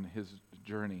memoir on his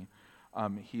journey.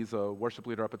 He's a worship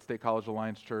leader up at State College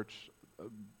Alliance Church, a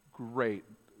great,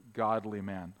 godly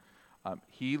man.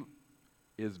 He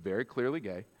is very clearly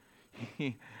gay.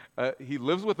 He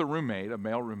lives with a roommate, a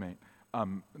male roommate,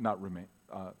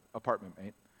 apartment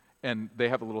mate, and they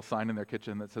have a little sign in their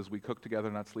kitchen that says, "We cook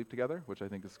together, not sleep together," which I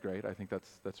think is great. I think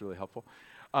that's really helpful.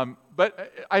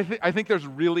 But I think there's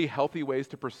really healthy ways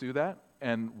to pursue that,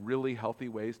 and really healthy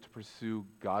ways to pursue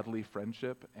godly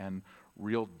friendship and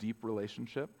real deep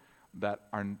relationship that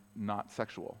are not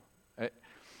sexual.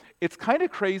 It's kind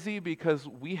of crazy because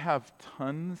we have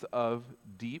tons of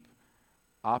deep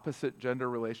opposite gender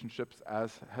relationships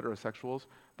as heterosexuals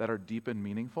that are deep and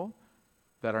meaningful,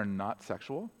 that are not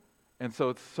sexual. And so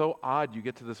it's so odd you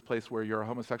get to this place where you're a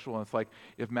homosexual, and it's like,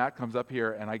 if Matt comes up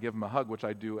here and I give him a hug, which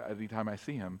I do anytime I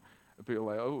see him, people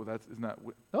are like, oh,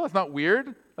 no, it's not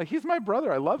weird. Like, he's my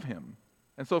brother, I love him.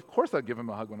 And so of course I'd give him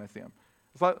a hug when I see him.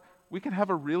 It's like, we can have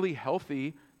a really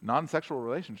healthy, non-sexual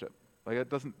relationship. Like, it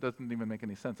doesn't even make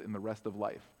any sense in the rest of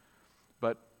life.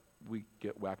 But we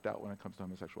get whacked out when it comes to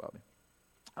homosexuality.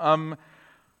 How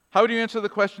would you answer the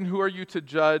question, who are you to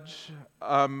judge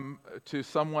to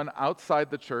someone outside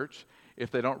the church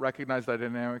if they don't recognize that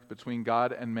dynamic between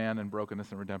God and man and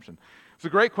brokenness and redemption? It's a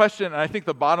great question, and I think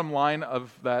the bottom line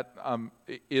of that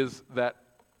is that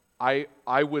I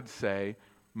would say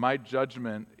my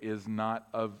judgment is not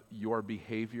of your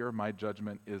behavior. My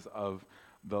judgment is of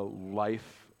the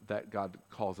life that God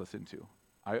calls us into.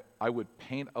 I would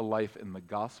paint a life in the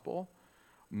gospel,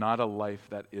 not a life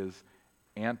that is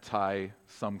anti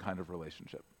some kind of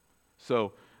relationship.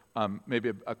 So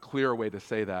maybe a clearer way to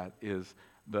say that is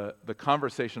the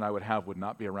conversation I would have would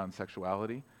not be around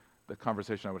sexuality. The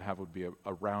conversation I would have would be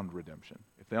around redemption.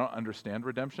 If they don't understand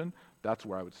redemption, that's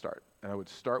where I would start. And I would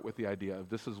start with the idea of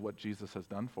this is what Jesus has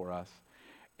done for us.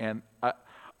 And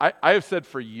I have said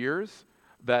for years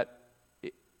that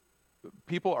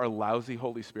people are lousy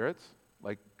Holy Spirits.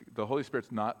 Like, the Holy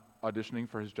Spirit's not auditioning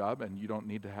for his job, and you don't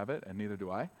need to have it, and neither do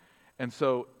I. And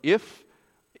so if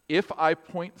I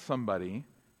point somebody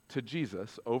to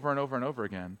Jesus over and over and over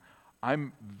again,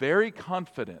 I'm very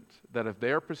confident that if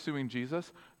they are pursuing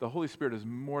Jesus, the Holy Spirit is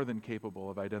more than capable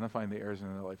of identifying the areas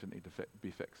in their life that need to be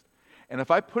fixed. And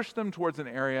if I push them towards an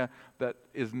area that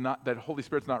Holy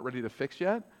Spirit's not ready to fix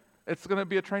yet, it's going to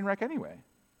be a train wreck anyway.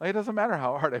 Like, it doesn't matter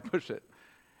how hard I push it.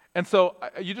 And so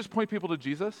you just point people to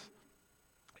Jesus,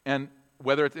 and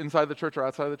whether it's inside the church or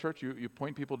outside of the church, you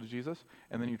point people to Jesus,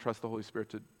 and then you trust the Holy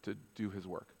Spirit to do his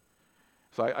work.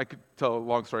 So I could tell a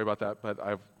long story about that, but I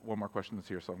have one more question that's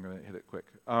here, so I'm going to hit it quick.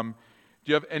 Do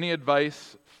you have any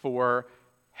advice for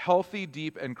healthy,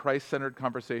 deep, and Christ-centered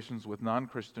conversations with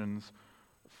non-Christian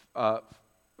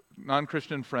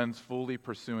friends fully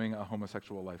pursuing a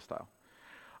homosexual lifestyle?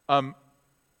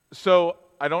 So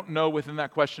I don't know within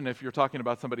that question if you're talking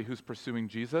about somebody who's pursuing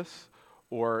Jesus,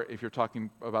 or if you're talking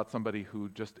about somebody who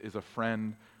just is a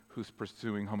friend who's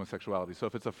pursuing homosexuality. So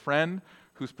if it's a friend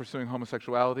who's pursuing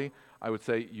homosexuality, I would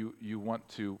say you want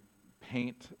to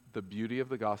paint the beauty of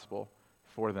the gospel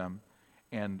for them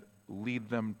and lead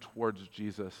them towards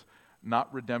Jesus,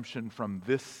 not redemption from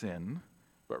this sin,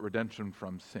 but redemption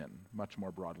from sin, much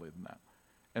more broadly than that.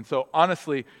 And so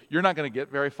honestly, you're not going to get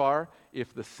very far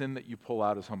if the sin that you pull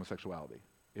out is homosexuality.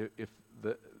 If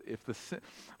the sin,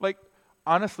 like,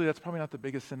 honestly, that's probably not the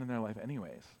biggest sin in their life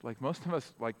anyways. Most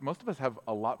of us have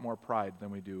a lot more pride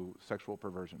than we do sexual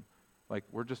perversion. Like,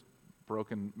 we're just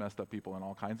broken, messed up people in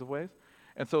all kinds of ways.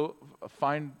 And so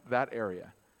find that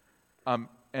area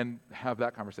and have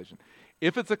that conversation.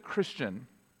 If it's a Christian,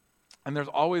 and there's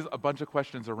always a bunch of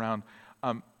questions around,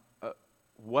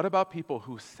 what about people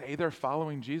who say they're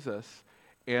following Jesus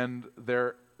and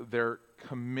they're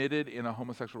committed in a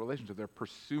homosexual relationship? They're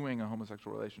pursuing a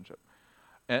homosexual relationship.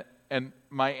 And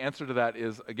my answer to that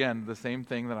is, again, the same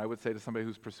thing that I would say to somebody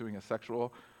who's pursuing a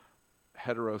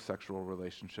heterosexual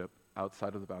relationship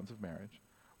outside of the bounds of marriage,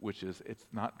 which is it's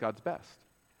not God's best.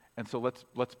 And so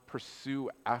let's pursue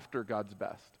after God's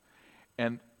best.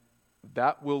 And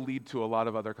that will lead to a lot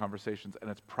of other conversations, and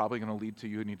it's probably going to lead to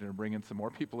you needing to bring in some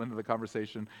more people into the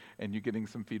conversation and you getting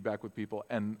some feedback with people.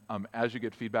 And as you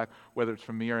get feedback, whether it's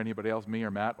from me or anybody else, me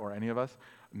or Matt or any of us,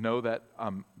 know that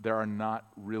there are not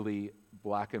really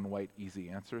black and white easy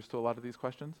answers to a lot of these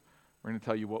questions. We're going to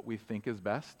tell you what we think is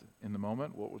best in the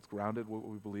moment, what we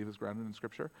believe is grounded in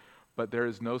Scripture. But there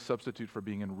is no substitute for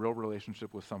being in real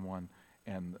relationship with someone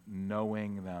and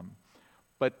knowing them.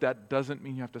 But that doesn't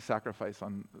mean you have to sacrifice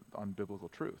on biblical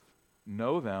truth.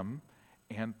 Know them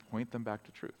and point them back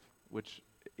to truth, which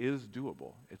is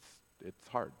doable. It's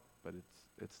hard, but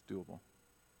it's doable.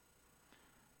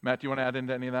 Matt, do you want to add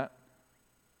into any of that?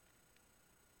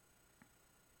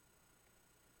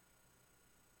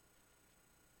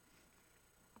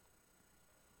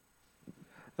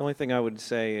 The only thing I would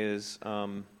say is,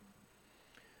 you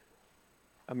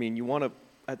want to,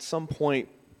 at some point,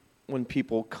 when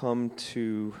people come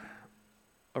to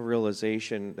a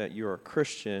realization that you're a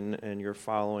Christian and you're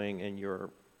following and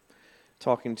you're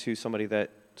talking to somebody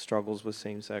that struggles with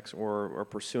same-sex or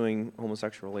pursuing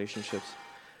homosexual relationships,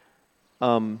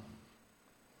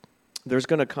 there's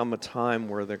going to come a time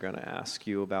where they're going to ask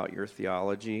you about your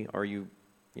theology. Are you,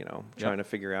 trying to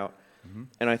figure out? Mm-hmm.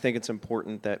 And I think it's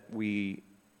important that we,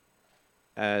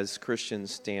 as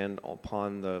Christians, stand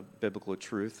upon the biblical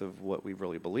truth of what we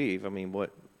really believe.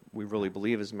 What we really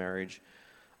believe is marriage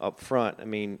up front.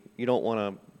 You don't want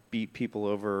to beat people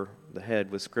over the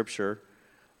head with Scripture,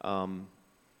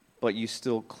 but you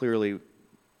still clearly,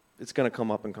 it's going to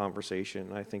come up in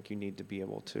conversation. I think you need to be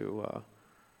able to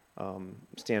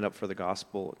stand up for the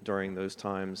gospel during those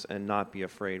times and not be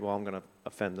afraid, I'm going to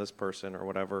offend this person or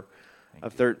whatever.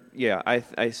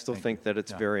 I still think that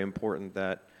it's very important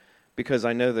that, because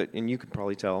I know that, and you could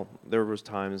probably tell, there was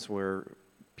times where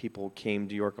people came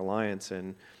to York Alliance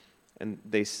and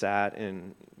they sat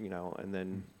and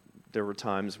then there were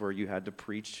times where you had to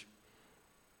preach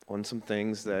on some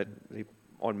things that,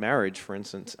 on marriage, for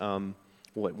instance,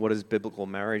 what does biblical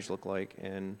marriage look like?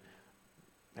 And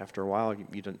after a while,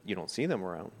 you don't see them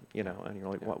around, and you're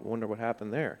like, wonder what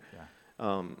happened there.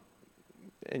 Yeah.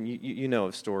 And you know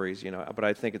of stories, but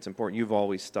I think it's important. You've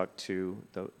always stuck to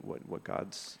what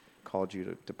God's called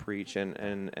you to preach,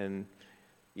 and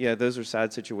those are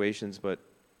sad situations, but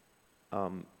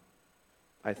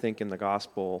I think in the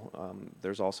gospel,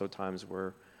 there's also times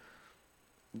where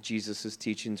Jesus'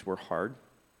 teachings were hard,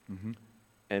 mm-hmm.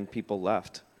 and people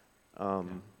left,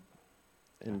 and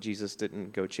Jesus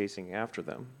didn't go chasing after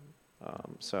them.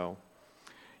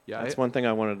 That's one thing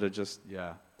I wanted to just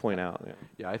point out.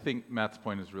 Yeah, I think Matt's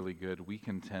point is really good. We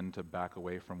can tend to back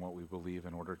away from what we believe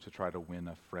in order to try to win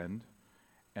a friend,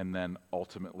 and then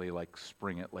ultimately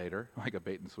spring it later, like a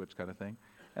bait and switch kind of thing,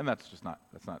 and that's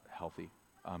not healthy.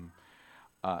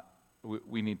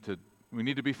 We need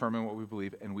to be firm in what we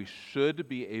believe, and we should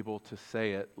be able to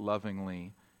say it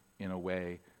lovingly in a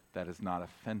way that is not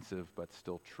offensive but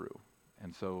still true.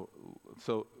 And so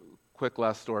quick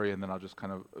last story, and then I'll just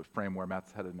kind of frame where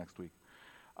Matt's headed next week.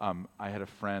 I have a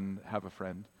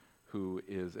friend who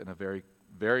is in a very,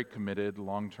 very committed,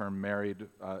 long-term married.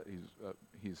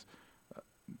 He's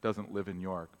doesn't live in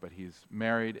York, but he's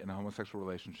married in a homosexual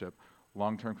relationship,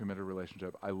 long-term committed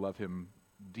relationship. I love him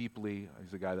deeply.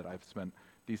 He's a guy that I've spent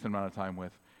a decent amount of time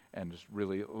with, and just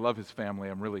really love his family.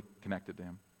 I'm really connected to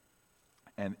him.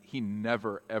 And he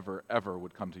never, ever, ever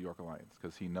would come to York Alliance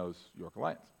because he knows York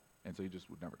Alliance. And so he just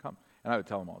would never come. And I would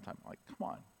tell him all the time, like, come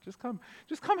on, just come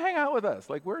hang out with us.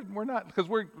 Like, we're not, because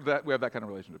we have that kind of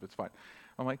relationship. It's fine.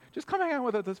 I'm like, just come hang out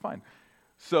with us. It's fine.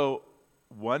 So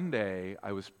one day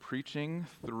I was preaching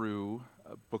through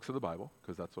books of the Bible,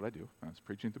 because that's what I do. I was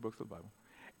preaching through books of the Bible.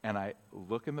 And I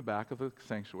look in the back of the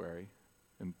sanctuary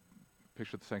and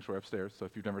picture the sanctuary upstairs. So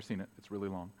if you've never seen it, it's really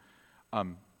long.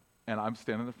 And I'm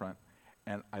standing in the front,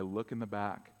 and I look in the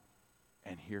back,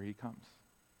 and here he comes.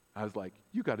 I was like,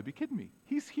 you got to be kidding me.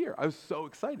 He's here. I was so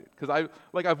excited because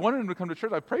I've wanted him to come to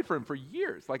church. I've prayed for him for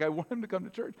years. I want him to come to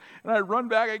church. And I run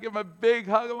back. I give him a big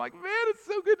hug. I'm like, man, it's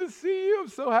so good to see you. I'm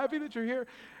so happy that you're here.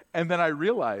 And then I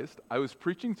realized I was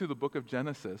preaching through the book of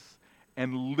Genesis,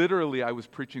 and literally I was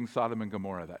preaching Sodom and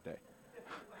Gomorrah that day.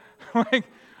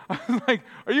 I was like,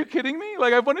 are you kidding me?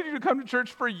 I've wanted you to come to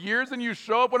church for years, and you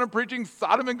show up when I'm preaching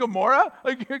Sodom and Gomorrah?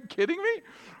 You're kidding me?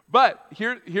 But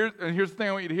here's the thing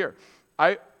I want you to hear.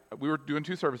 We were doing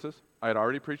 2 services. I had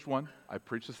already preached one. I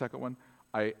preached the second one.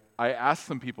 I asked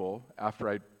some people after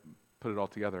I put it all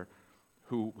together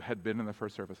who had been in the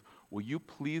first service, will you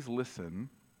please listen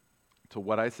to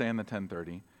what I say in the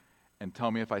 10:30 and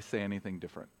tell me if I say anything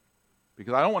different?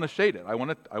 Because I don't want to shade it. I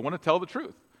want to tell the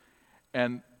truth.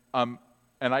 And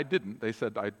I didn't. They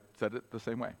said I said it the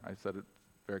same way. I said it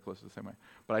very close to the same way.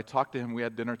 But I talked to him. We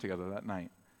had dinner together that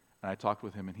night. And I talked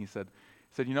with him, and he said,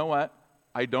 you know what?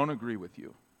 I don't agree with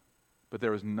you. But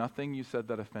there was nothing you said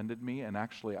that offended me, and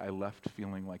actually I left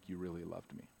feeling like you really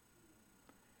loved me.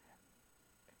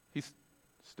 He's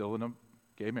still in a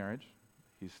gay marriage.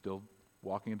 He's still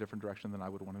walking a different direction than I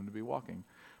would want him to be walking.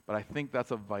 But I think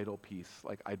that's a vital piece.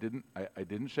 Like I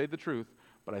didn't shade the truth,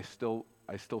 but I still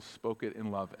spoke it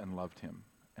in love and loved him.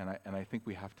 And I think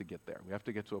we have to get there. We have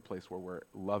to get to a place where we're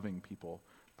loving people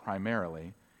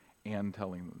primarily and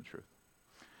telling them the truth.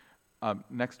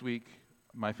 Next week,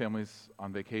 my family's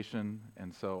on vacation,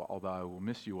 and so although I will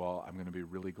miss you all, I'm going to be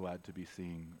really glad to be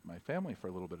seeing my family for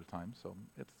a little bit of time, so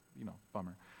it's,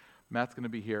 bummer. Matt's going to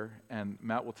be here, and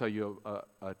Matt will tell you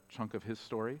a chunk of his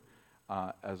story,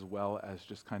 as well as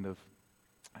just kind of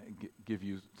give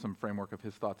you some framework of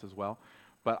his thoughts as well.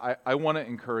 But I want to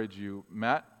encourage you.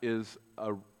 Matt's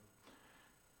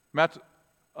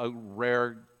a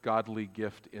rare godly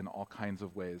gift in all kinds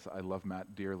of ways. I love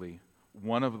Matt dearly.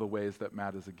 One of the ways that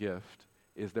Matt is a gift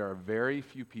is there are very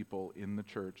few people in the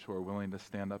church who are willing to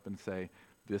stand up and say,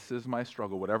 this is my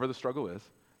struggle, whatever the struggle is,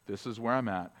 this is where I'm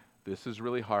at, this is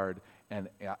really hard, and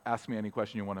ask me any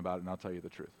question you want about it and I'll tell you the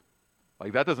truth.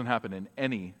 Like that doesn't happen in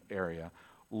any area,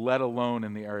 let alone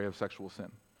in the area of sexual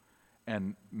sin.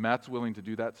 And Matt's willing to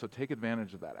do that, so take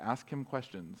advantage of that. Ask him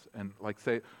questions and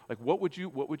say, what would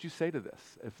you say to this?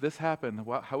 If this happened,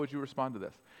 how would you respond to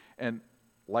this? And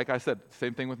like I said,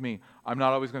 same thing with me. I'm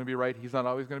not always going to be right. He's not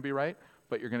always going to be right,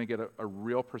 but you're going to get a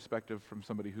real perspective from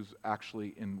somebody who's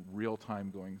actually in real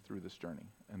time going through this journey.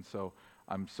 And so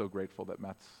I'm so grateful that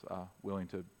Matt's willing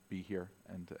to be here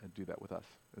and to do that with us.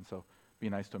 And so be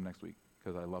nice to him next week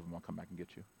because I love him. I'll come back and get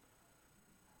you.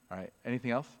 All right.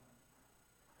 Anything else?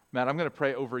 Matt, I'm going to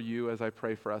pray over you as I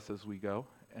pray for us as we go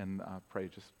and pray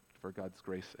just for God's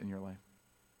grace in your life.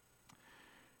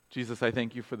 Jesus, I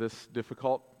thank you for this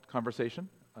difficult conversation,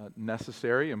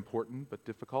 necessary, important, but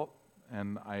difficult.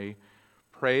 And I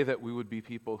pray that we would be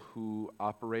people who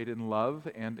operate in love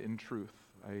and in truth.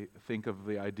 I think of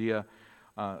the idea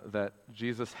that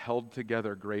Jesus held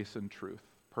together grace and truth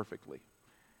perfectly,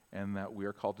 and that we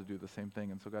are called to do the same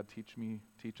thing. And so God,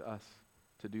 teach us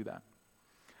to do that.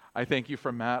 I thank you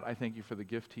for Matt. I thank you for the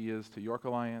gift he is to York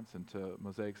Alliance and to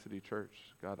Mosaic City Church.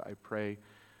 God, I pray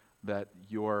that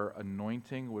your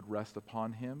anointing would rest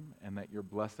upon him and that your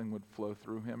blessing would flow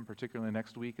through him, particularly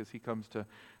next week as he comes to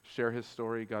share his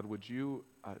story. God, would you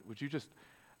just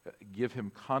give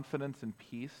him confidence and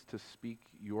peace to speak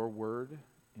your word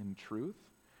in truth?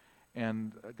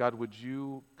 And God, would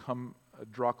you come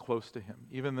draw close to him,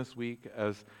 even this week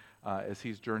as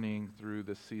he's journeying through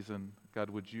this season? God,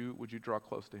 would you draw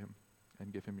close to him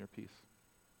and give him your peace?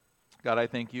 God, I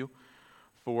thank you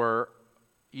for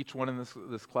each one in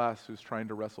this class who's trying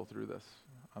to wrestle through this.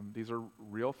 These are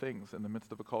real things in the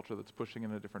midst of a culture that's pushing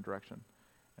in a different direction.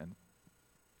 And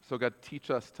so God,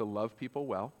 teach us to love people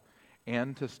well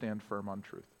and to stand firm on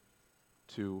truth,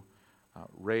 to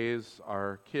raise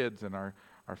our kids and our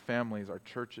families, our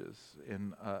churches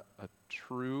in a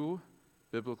true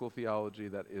biblical theology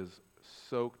that is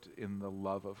soaked in the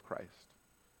love of Christ.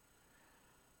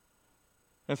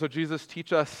 And so Jesus,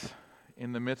 teach us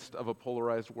in the midst of a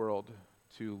polarized world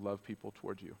to love people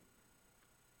towards you.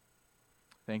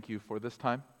 Thank you for this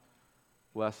time.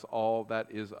 Bless all that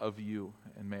is of you,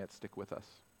 and may it stick with us.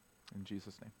 In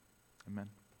Jesus' name, amen.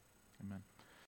 Amen.